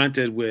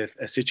confronted with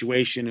a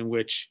situation in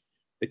which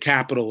the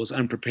Capitol is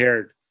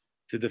unprepared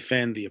to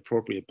defend the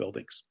appropriate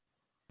buildings.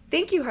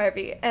 Thank you,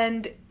 Harvey.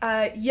 And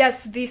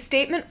yes, the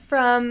statement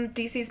from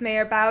DC's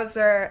Mayor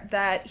Bowser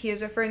that he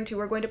is referring to,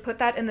 we're going to put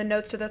that in the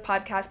notes to the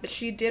podcast, but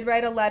she did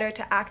write a letter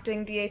to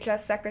acting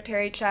DHS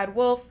Secretary Chad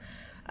Wolf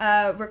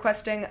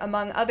requesting,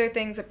 among other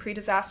things, a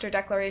pre-disaster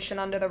declaration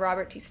under the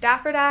Robert T.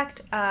 Stafford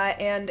Act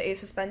and a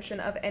suspension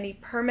of any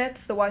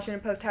permits. The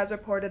Washington Post has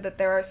reported that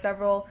there are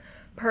several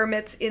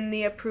permits in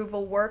the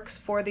approval works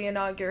for the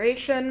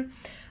inauguration.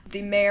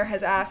 The mayor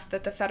has asked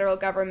that the federal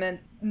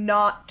government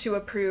not to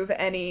approve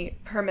any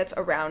permits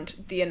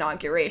around the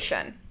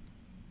inauguration.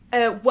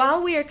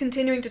 While we are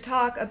continuing to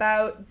talk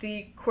about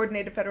the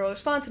coordinated federal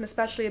response, and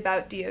especially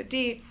about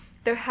DOD,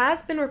 there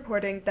has been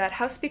reporting that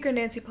House Speaker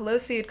Nancy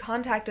Pelosi had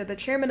contacted the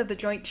chairman of the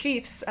Joint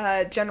Chiefs,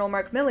 General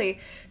Mark Milley,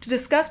 to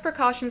discuss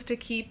precautions to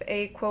keep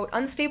a, quote,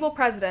 unstable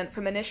president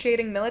from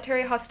initiating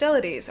military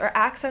hostilities or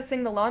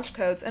accessing the launch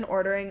codes and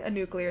ordering a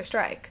nuclear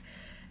strike,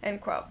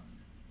 end quote.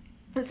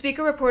 The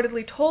speaker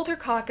reportedly told her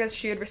caucus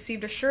she had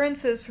received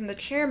assurances from the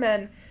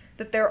chairman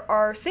that there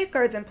are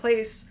safeguards in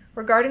place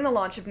regarding the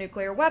launch of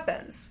nuclear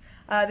weapons.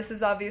 This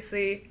is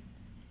obviously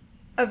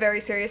a very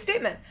serious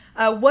statement.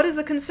 What is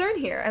the concern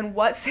here, and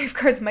what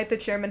safeguards might the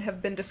chairman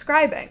have been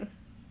describing?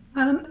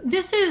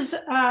 This is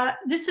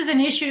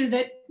an issue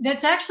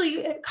that's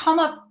actually come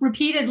up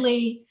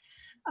repeatedly,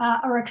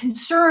 or a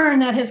concern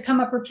that has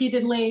come up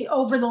repeatedly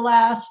over the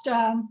last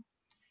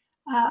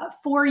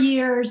 4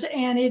 years,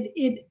 and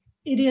it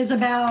is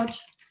about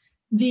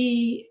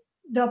the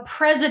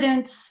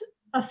president's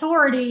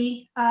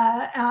authority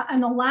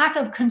and the lack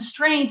of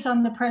constraints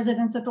on the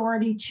president's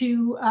authority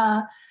to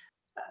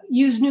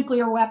use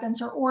nuclear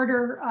weapons or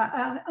order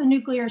a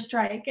nuclear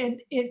strike.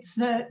 It's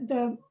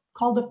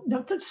called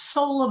the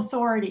sole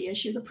authority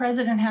issue. The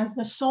president has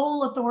the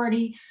sole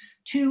authority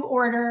to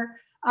order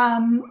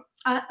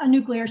a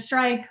nuclear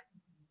strike,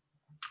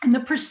 and the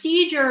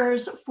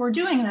procedures for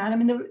doing that,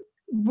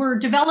 were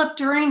developed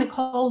during the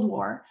Cold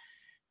War.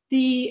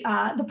 The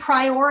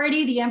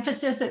priority, the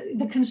emphasis,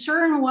 the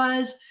concern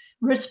was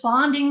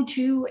responding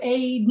to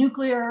a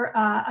nuclear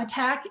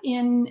attack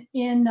in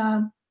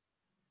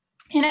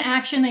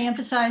action. They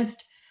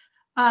emphasized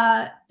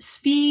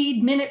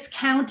speed, minutes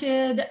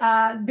counted,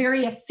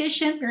 very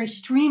efficient, very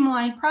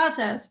streamlined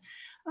process.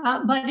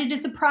 But it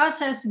is a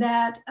process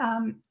that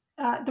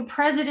the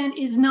president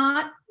is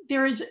not.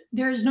 There is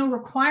no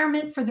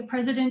requirement for the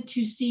president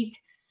to seek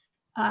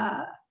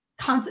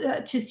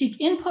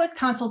input,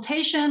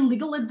 consultation,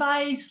 legal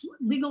advice,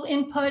 legal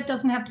input.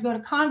 Doesn't have to go to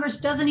Congress.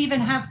 Doesn't even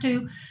have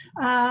to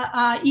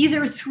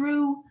either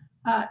through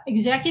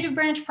executive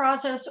branch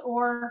process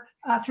or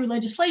through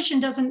legislation.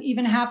 Doesn't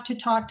even have to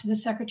talk to the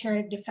Secretary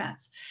of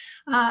Defense.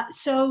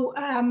 For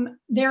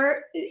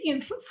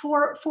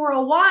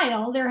a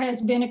while there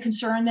has been a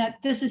concern that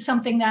this is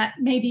something that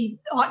maybe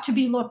ought to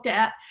be looked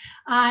at,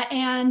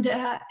 and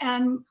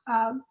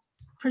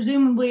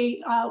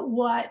presumably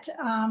what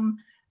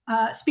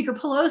Speaker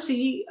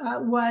Pelosi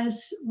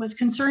was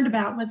concerned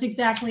about was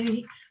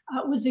exactly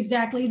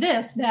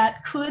this: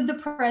 that could the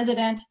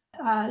president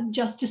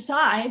just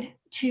decide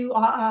to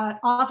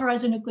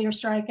authorize a nuclear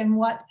strike, and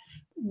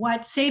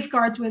what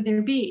safeguards would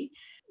there be?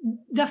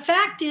 The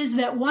fact is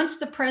that once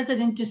the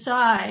president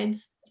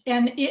decides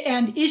and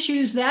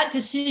issues that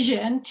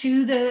decision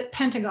to the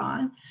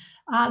Pentagon,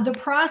 the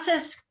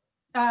process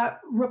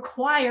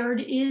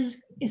required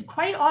is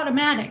quite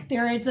automatic.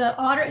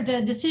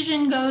 The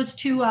decision goes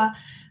to a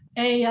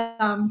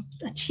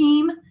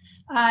team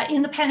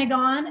in the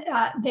Pentagon.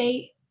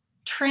 They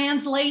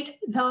translate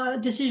the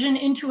decision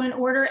into an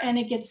order, and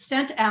it gets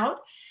sent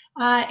out.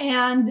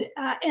 And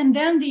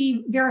then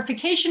the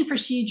verification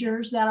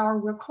procedures that are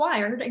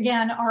required,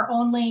 again, are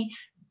only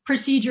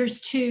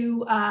procedures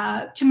to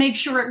make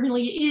sure it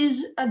really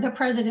is the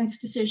president's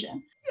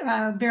decision,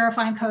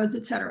 verifying codes,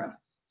 et cetera.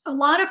 A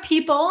lot of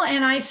people,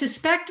 and I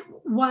suspect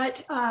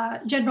what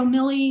General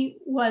Milley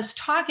was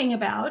talking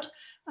about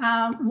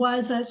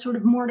was a sort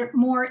of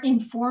more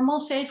informal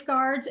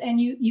safeguards. And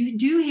you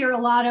do hear a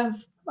lot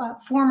of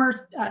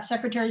former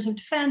secretaries of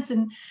defense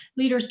and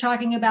leaders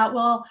talking about,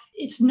 well,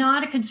 it's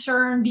not a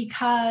concern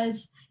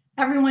because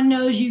everyone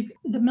knows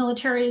the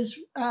military is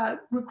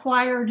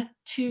required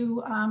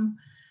to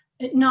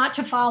not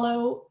to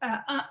follow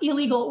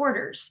illegal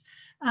orders.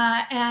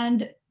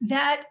 And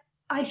that,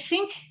 I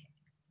think,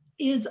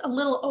 is a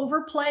little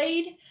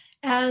overplayed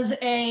as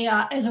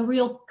a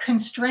real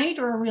constraint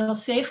or a real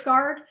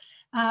safeguard,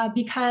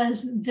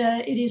 because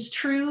it is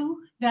true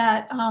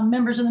that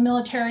members of the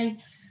military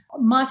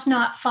must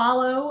not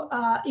follow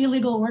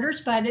illegal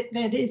orders, but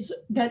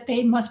that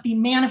they must be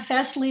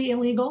manifestly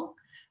illegal.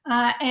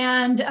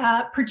 And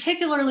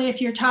particularly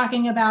if you're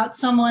talking about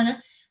someone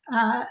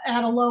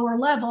at a lower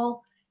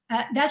level,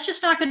 that's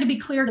just not going to be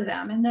clear to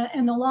them.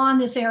 And the law in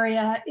this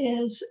area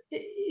is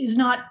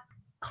not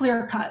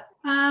clear cut.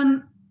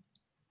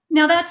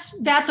 Now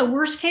that's a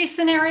worst case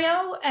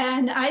scenario,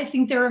 and I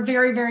think there are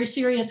very, very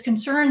serious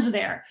concerns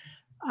there.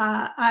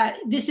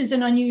 This is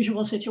an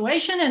unusual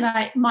situation,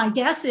 and my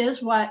guess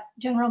is what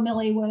General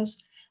Milley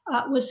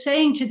was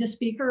saying to the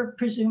speaker,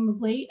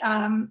 presumably,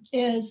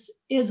 is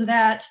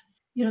that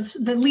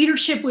the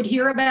leadership would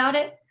hear about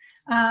it,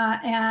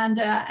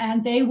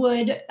 and they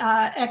would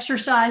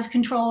exercise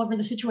control over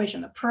the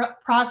situation.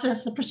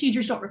 The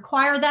procedures don't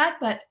require that,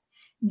 but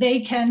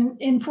they can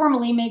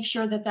informally make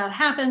sure that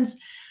happens,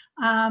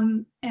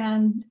 and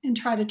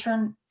try to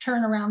turn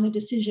around the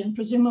decision,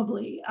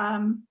 presumably.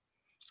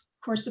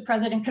 Of course, the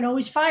president can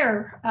always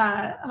fire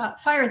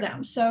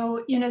them.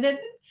 So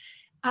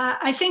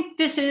I think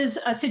this is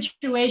a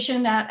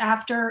situation that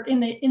after in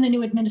the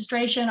new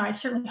administration, I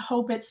certainly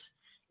hope it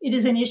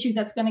is an issue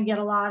that's going to get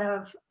a lot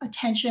of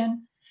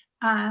attention,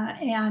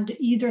 and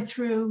either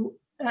through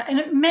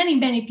and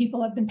many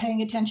people have been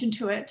paying attention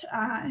to it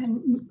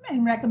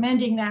and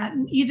recommending that,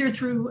 either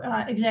through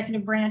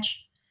executive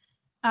branch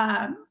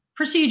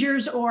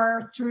procedures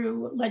or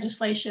through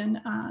legislation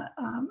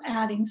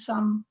adding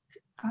some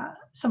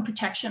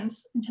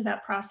protections into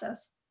that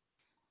process.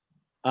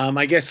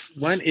 I guess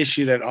one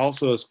issue that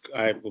also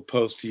I will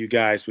pose to you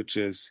guys, which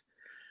is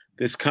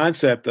this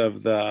concept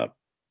of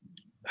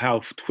how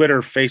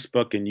Twitter,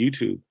 Facebook, and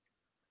YouTube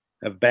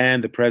have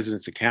banned the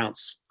president's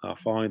accounts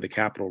following the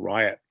Capitol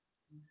riot.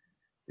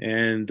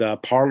 And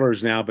Parler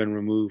has now been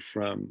removed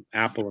from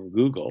Apple and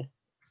Google.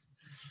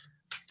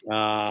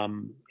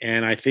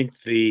 And I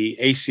think the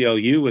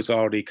ACLU has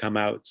already come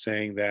out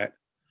saying that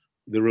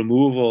the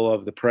removal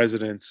of the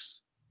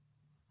president's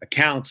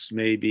accounts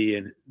may be,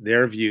 in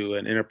their view,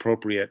 an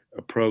inappropriate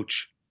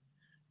approach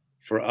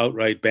for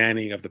outright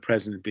banning of the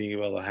president being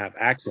able to have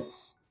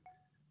access.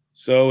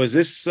 So is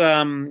this,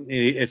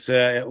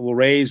 it will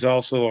raise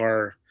also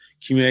our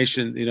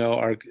communication,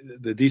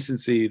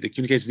 the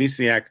Communications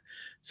Decency Act,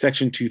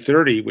 Section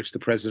 230, which the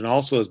president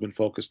also has been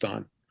focused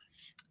on,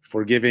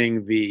 for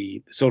giving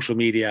the social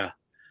media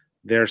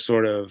their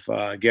sort of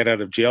get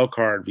out of jail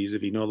card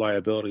vis-a-vis no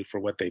liability for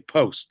what they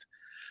post.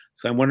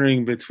 So I'm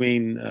wondering,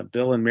 between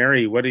Bill and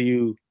Mary, what do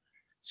you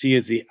see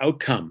as the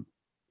outcome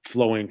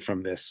flowing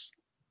from this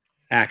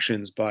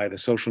actions by the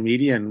social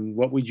media, and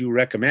what would you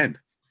recommend?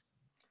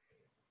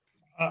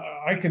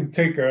 I can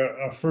take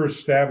a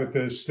first stab at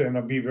this, and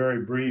I'll be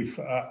very brief.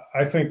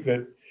 I think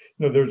that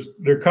there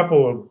are a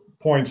couple of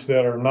points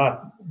that are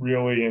not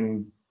really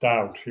in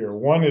doubt here.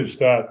 One is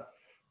that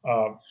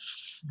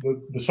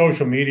the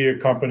social media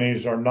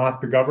companies are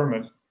not the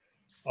government.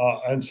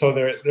 And so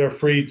they're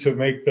free to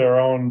make their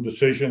own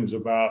decisions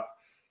about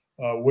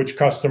which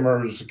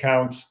customers'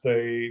 accounts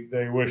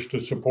they wish to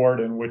support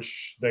and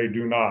which they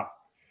do not.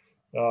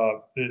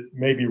 It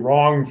may be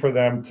wrong for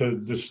them to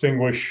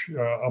distinguish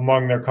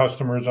among their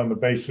customers on the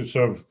basis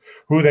of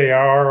who they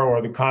are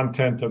or the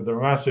content of their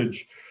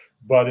message,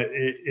 but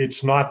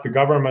it's not the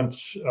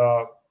government's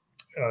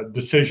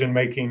decision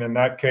making in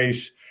that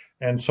case.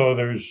 And so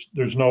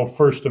there's no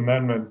First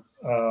Amendment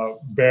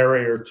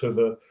barrier to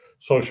the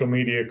social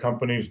media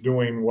companies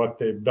doing what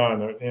they've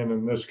done. And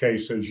in this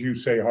case, as you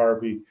say,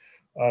 Harvey,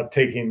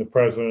 taking the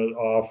president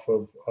off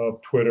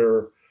of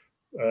Twitter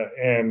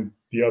and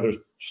the other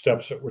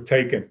steps that were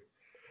taken.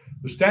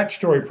 The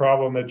statutory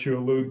problem that you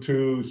allude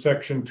to,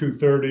 Section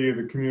 230 of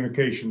the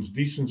Communications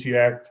Decency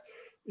Act,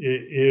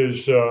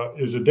 is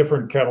a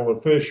different kettle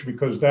of fish,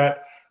 because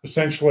that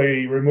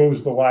essentially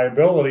removes the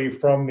liability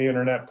from the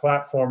internet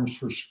platforms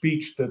for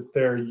speech that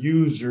their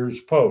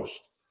users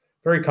post.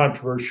 Very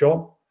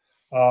controversial.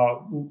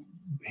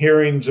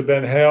 Hearings have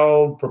been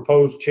held,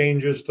 proposed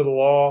changes to the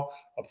law,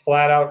 a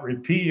flat out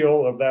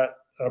repeal of that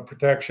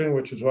protection,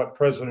 which is what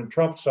President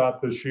Trump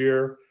sought this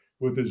year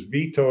with his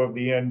veto of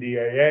the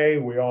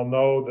NDAA. We all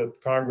know that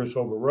Congress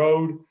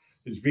overrode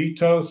his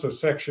veto, so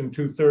Section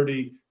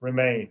 230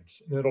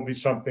 remains. And it'll be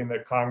something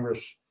that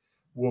Congress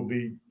will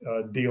be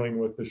dealing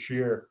with this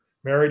year.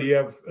 Mary, do you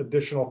have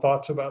additional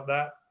thoughts about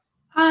that?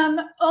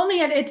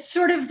 Only it's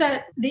sort of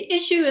that the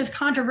issue is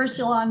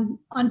controversial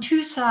on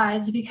two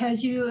sides,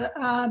 because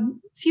a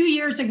few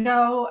years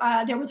ago,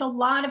 there was a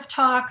lot of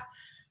talk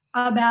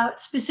about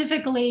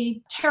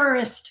specifically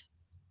terrorist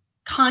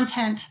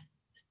content,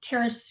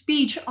 terrorist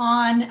speech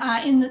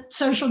in the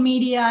social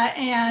media,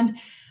 and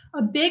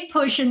a big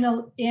push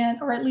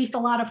or at least a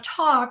lot of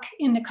talk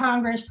in the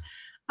Congress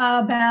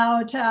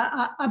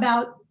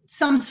about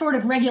some sort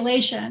of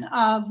regulation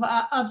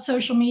of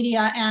social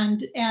media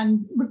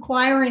and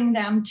requiring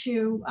them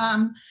to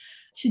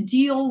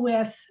deal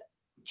with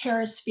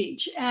terrorist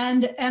speech.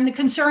 And the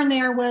concern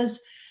there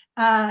was,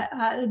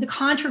 the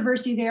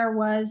controversy there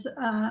was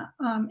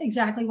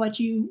exactly what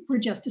you were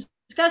just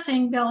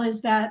discussing, Bill,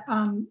 is that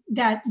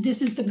that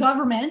this is the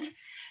government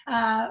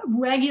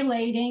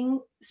regulating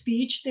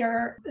speech.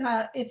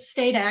 It's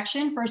state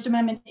action. First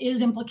Amendment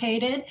is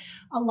implicated.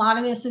 A lot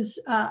of this is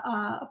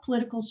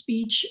political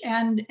speech,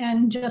 and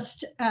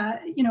just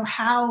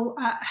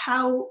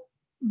how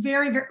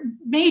very, very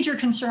major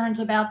concerns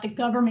about the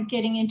government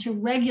getting into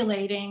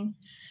regulating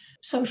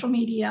social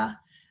media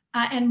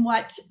and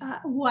what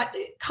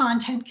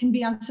content can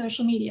be on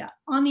social media.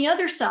 On the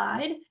other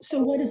side, so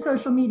what does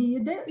social media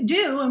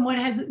do? And what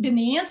has been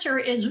the answer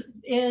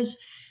is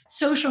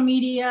social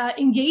media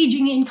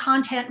engaging in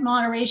content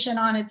moderation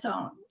on its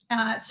own.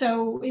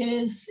 So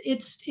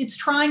it's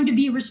trying to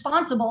be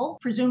responsible,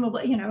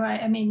 presumably,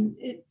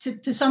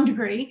 to some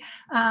degree,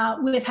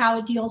 with how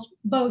it deals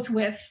both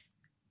with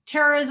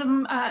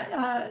terrorism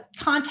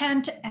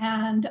content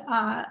and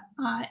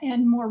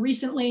more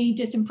recently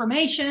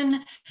disinformation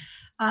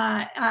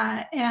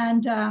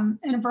and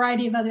a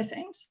variety of other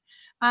things.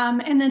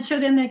 And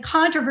then the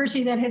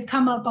controversy that has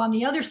come up on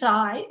the other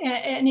side,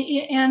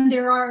 and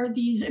there are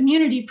these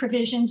immunity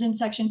provisions in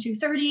Section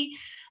 230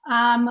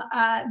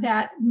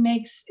 that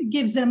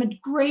gives them a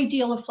great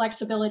deal of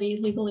flexibility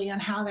legally on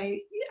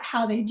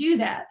how they do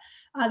that.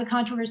 The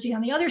controversy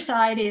on the other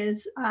side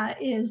is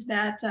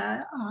that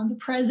the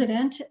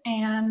president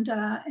and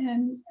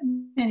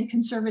many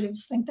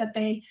conservatives think that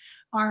they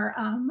are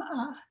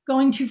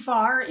going too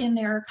far in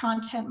their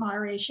content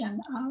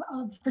moderation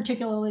of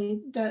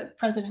particularly the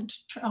President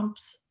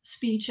Trump's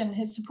speech and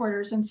his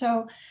supporters. And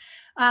so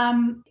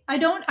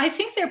I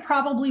think there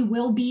probably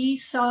will be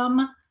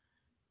some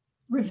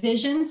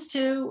revisions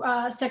to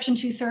Section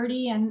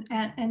 230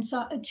 and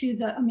so to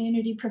the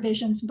immunity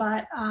provisions,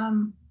 but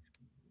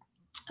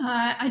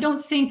I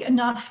don't think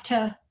enough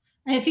to.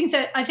 I think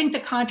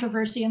the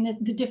controversy and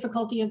the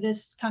difficulty of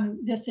this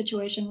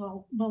situation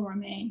will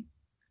remain.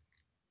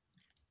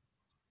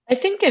 I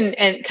think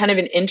and kind of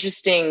an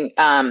interesting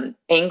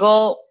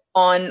angle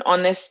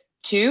on this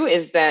too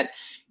is that,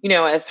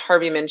 as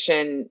Harvey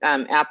mentioned,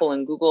 Apple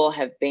and Google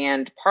have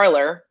banned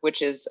Parler,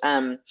 which is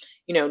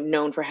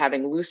known for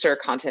having looser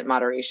content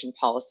moderation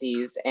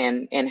policies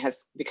and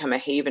has become a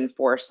haven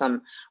for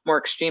some more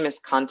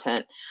extremist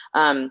content.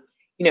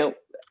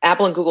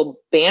 Apple and Google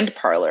banned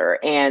Parler,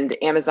 and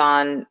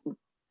Amazon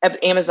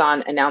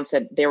announced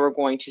that they were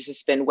going to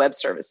suspend web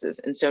services.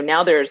 And so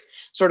now there's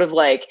sort of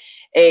like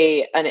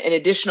an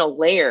additional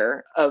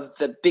layer of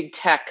the big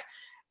tech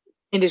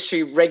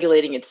industry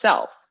regulating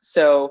itself.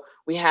 So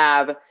we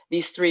have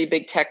these three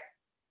big tech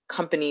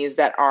companies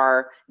that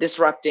are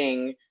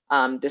disrupting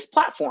this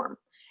platform.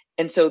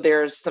 And so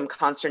there's some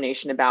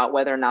consternation about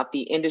whether or not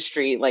the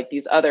industry, like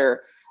these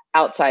other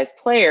outsized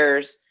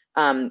players,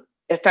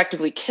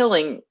 effectively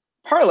killing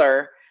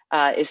Parler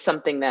is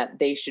something that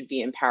they should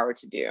be empowered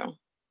to do.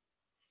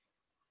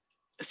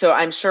 So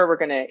I'm sure we're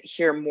going to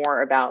hear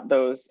more about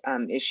those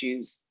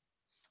issues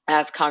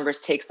as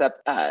Congress takes up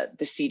the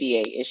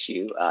CDA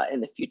issue in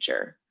the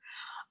future.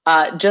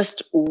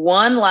 Just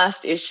one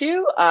last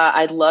issue,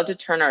 I'd love to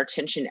turn our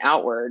attention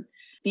outward.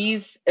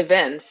 These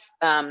events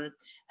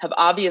have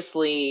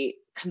obviously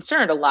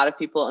concerned a lot of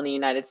people in the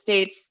United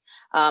States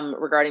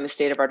regarding the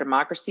state of our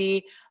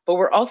democracy, but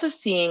we're also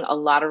seeing a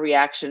lot of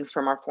reaction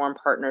from our foreign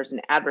partners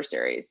and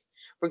adversaries.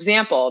 For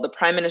example, the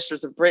prime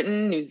ministers of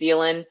Britain, New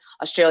Zealand,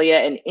 Australia,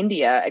 and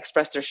India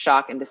expressed their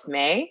shock and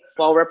dismay,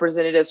 while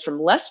representatives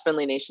from less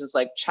friendly nations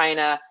like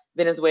China,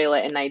 Venezuela,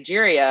 and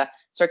Nigeria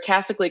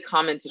sarcastically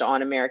commented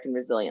on American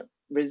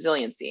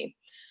resiliency.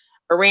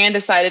 Iran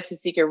decided to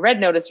seek a red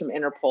notice from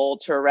Interpol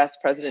to arrest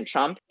President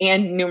Trump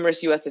and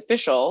numerous U.S.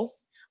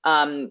 officials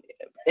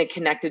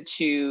connected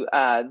to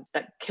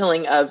the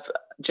killing of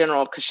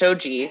General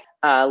Khashoggi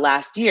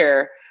last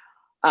year.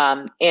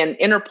 And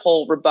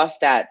Interpol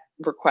rebuffed that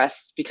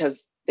request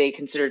because they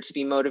considered it to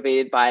be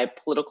motivated by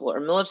political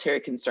or military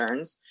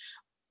concerns,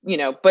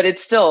 but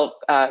it's still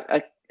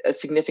a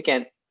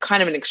significant,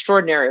 kind of an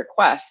extraordinary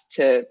request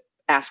to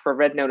ask for a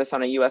red notice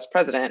on a U.S.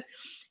 president.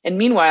 And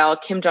meanwhile,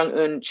 Kim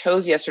Jong-un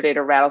chose yesterday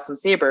to rattle some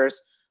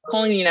sabers,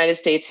 calling the United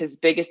States his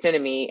biggest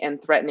enemy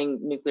and threatening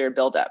nuclear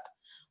buildup.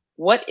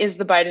 What is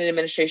the Biden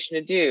administration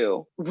to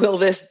do? Will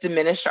this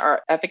diminish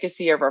our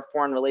efficacy of our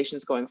foreign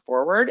relations going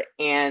forward?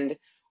 And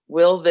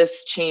will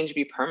this change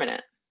be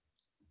permanent?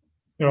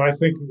 I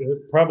think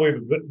that probably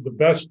the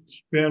best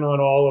spin on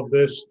all of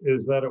this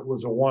is that it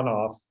was a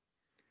one-off,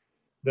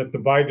 that the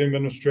Biden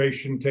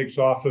administration takes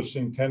office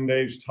in 10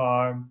 days'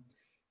 time,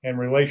 and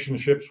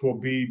relationships will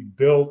be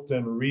built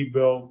and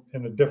rebuilt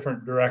in a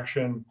different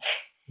direction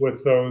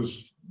with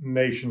those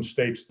nation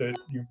states that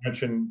you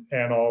mentioned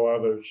and all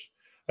others.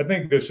 I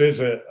think this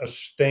is a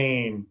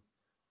stain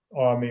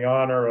on the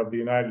honor of the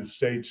United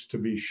States, to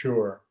be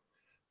sure,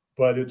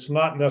 but it's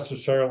not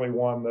necessarily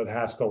one that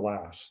has to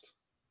last.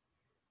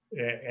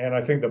 And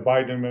I think the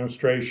Biden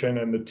administration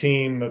and the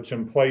team that's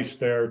in place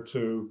there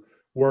to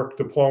work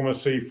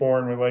diplomacy,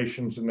 foreign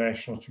relations, and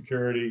national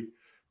security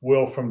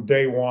will, from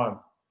day one,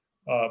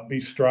 be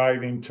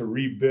striving to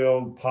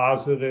rebuild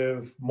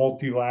positive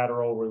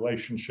multilateral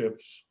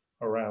relationships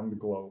around the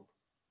globe.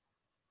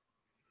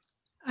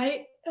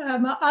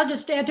 I'll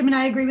just add to, and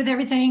I agree with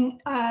everything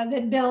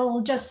that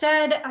Bill just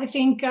said. I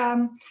think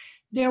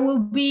there will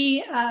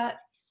be,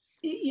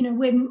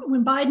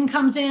 when Biden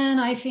comes in,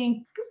 I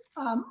think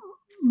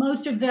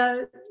most of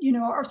the,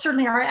 or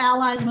certainly our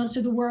allies, most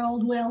of the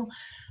world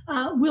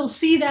will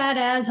see that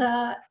as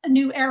a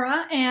new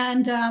era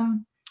and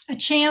a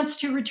chance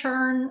to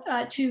return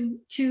to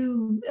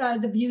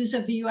the views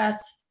of the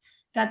U.S.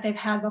 that they've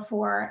had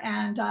before.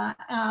 And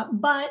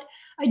but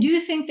I do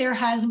think there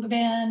has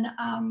been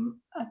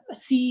a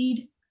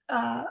seed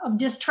of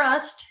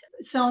distrust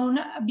sown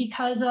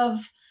because of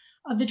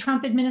the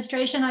Trump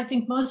administration. I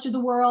think most of the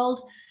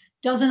world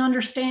doesn't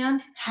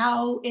understand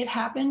how it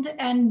happened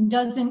and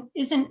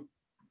isn't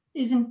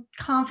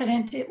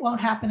confident it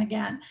won't happen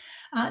again.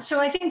 So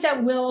I think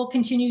that will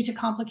continue to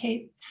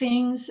complicate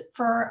things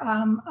for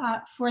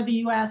the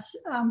U.S.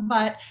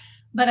 But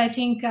I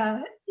think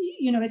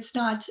it's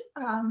not.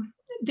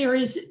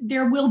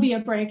 There will be a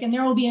break, and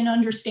there will be an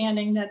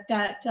understanding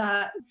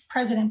that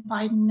President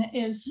Biden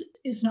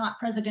is not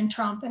President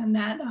Trump, and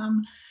that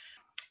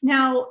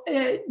now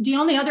the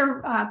only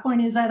other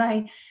point is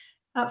that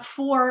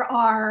for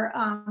our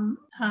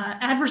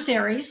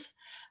adversaries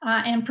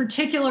and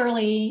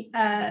particularly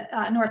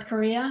North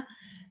Korea.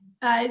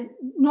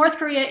 North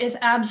Korea is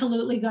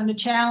absolutely going to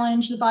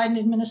challenge the Biden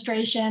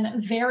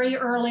administration very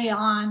early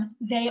on.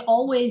 They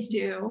always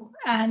do,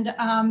 and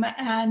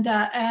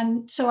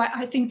so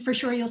I think for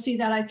sure you'll see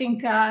that. I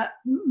think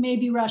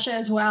maybe Russia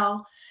as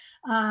well.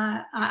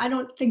 I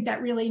don't think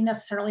that really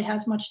necessarily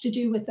has much to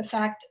do with the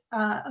fact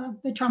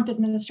of the Trump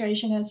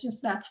administration. It's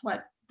just that's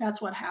what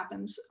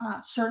happens.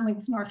 Certainly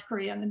with North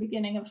Korea in the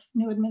beginning of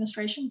new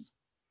administrations.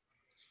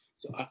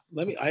 So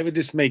I would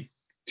just make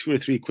 2 or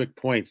 3 quick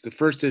points. The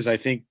first is, I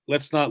think,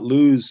 let's not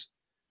lose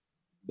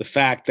the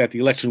fact that the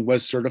election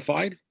was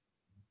certified,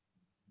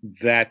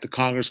 that the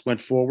Congress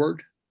went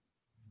forward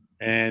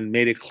and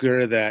made it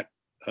clear that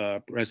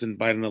President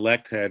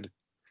Biden-elect had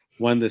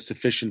won the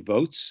sufficient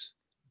votes.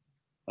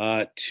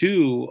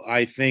 2,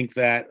 I think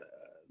that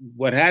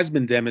what has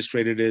been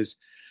demonstrated is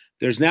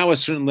there's now a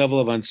certain level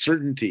of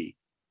uncertainty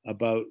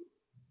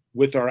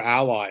with our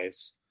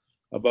allies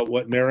about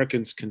what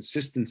Americans'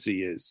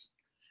 consistency is.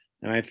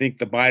 And I think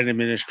the Biden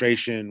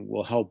administration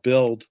will help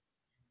build,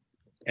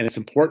 and it's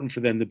important for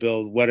them to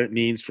build what it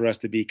means for us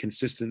to be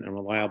consistent and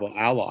reliable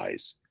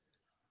allies.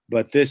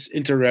 But this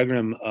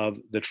interregnum of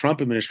the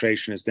Trump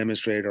administration has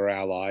demonstrated to our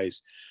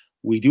allies,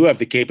 we do have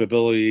the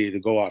capability to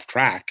go off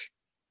track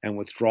and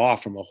withdraw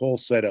from a whole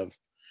set of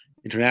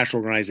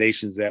international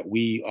organizations that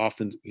we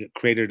often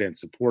created and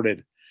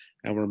supported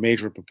and were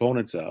major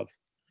proponents of.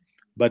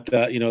 But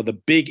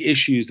the big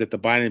issues that the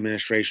Biden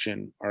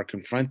administration are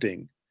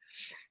confronting,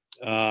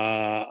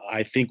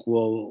 I think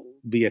will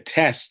be a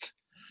test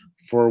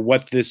for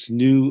what this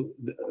new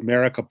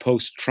America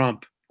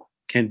post-Trump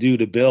can do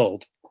to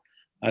build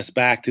us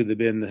back to the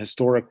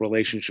historic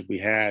relationship we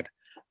had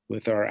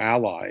with our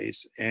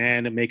allies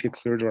and make it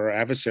clear to our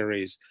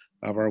adversaries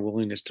of our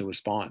willingness to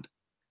respond.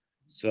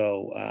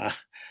 So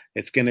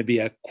it's going to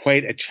be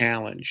quite a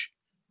challenge,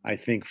 I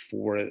think,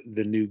 for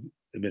the new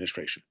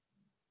administration.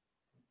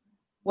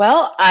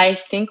 Well, I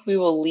think we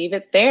will leave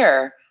it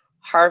there.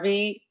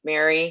 Harvey,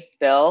 Mary,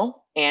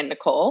 Bill, and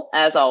Nicole,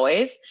 as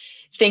always,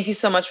 thank you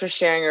so much for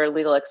sharing your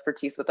legal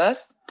expertise with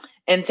us.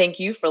 And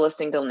thank you for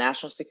listening to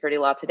National Security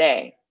Law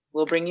Today.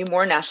 We'll bring you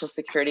more national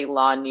security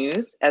law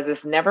news as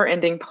this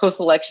never-ending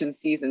post-election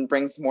season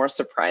brings more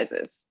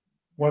surprises.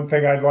 One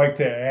thing I'd like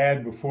to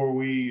add before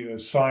we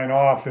sign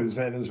off is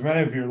that, as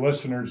many of your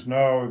listeners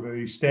know,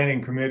 the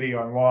Standing Committee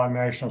on Law and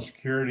National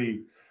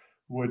Security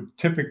would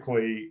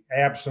typically,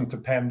 absent the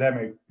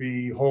pandemic,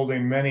 be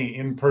holding many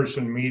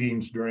in-person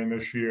meetings during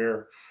this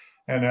year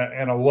and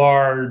a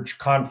large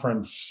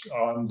conference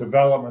on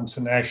developments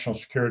in national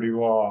security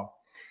law.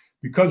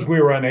 Because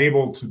we were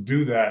unable to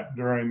do that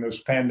during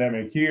this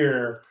pandemic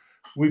year,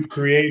 we've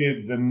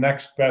created the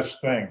next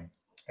best thing.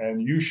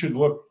 And you should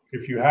look,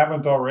 if you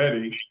haven't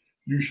already,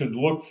 you should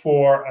look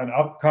for an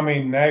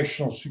upcoming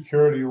national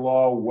security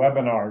law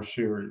webinar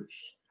series.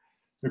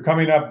 They're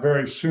coming up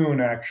very soon,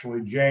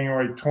 actually,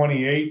 January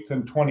 28th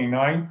and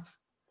 29th,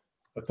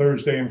 a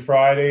Thursday and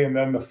Friday, and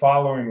then the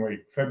following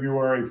week,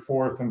 February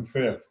 4th and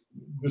 5th.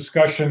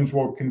 Discussions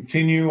will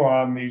continue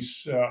on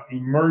these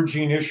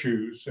emerging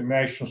issues in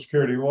national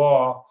security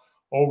law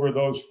over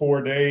those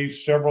 4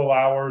 days, several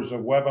hours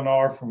of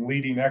webinar from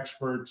leading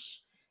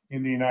experts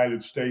in the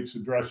United States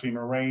addressing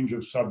a range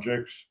of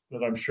subjects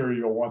that I'm sure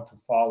you'll want to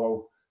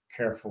follow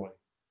carefully.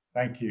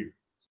 Thank you.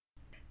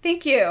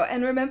 Thank you,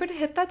 and remember to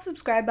hit that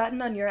subscribe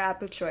button on your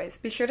app of choice.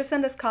 Be sure to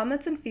send us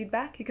comments and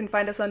feedback. You can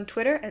find us on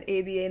Twitter at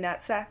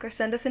ABANetSec or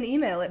send us an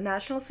email at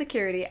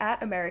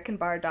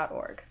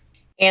nationalsecurity@americanbar.org.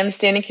 And the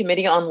Standing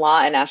Committee on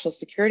Law and National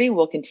Security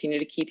will continue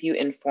to keep you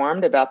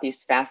informed about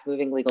these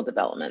fast-moving legal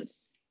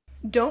developments.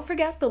 Don't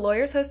forget, the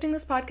lawyers hosting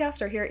this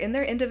podcast are here in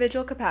their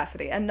individual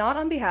capacity and not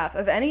on behalf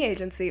of any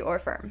agency or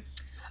firm.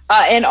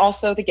 And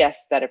also the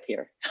guests that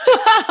appear.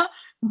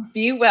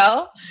 Be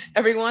well,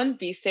 everyone.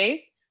 Be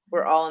safe.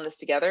 We're all in this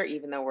together,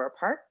 even though we're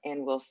apart,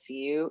 and we'll see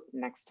you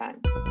next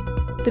time.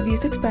 The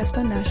views expressed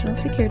on national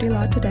security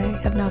law today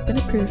have not been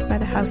approved by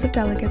the House of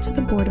Delegates or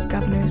the Board of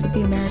Governors of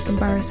the American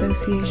Bar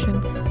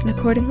Association, and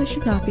accordingly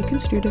should not be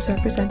construed as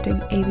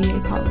representing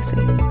ABA policy.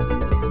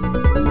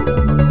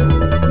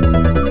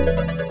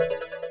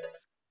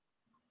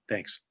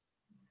 Thanks.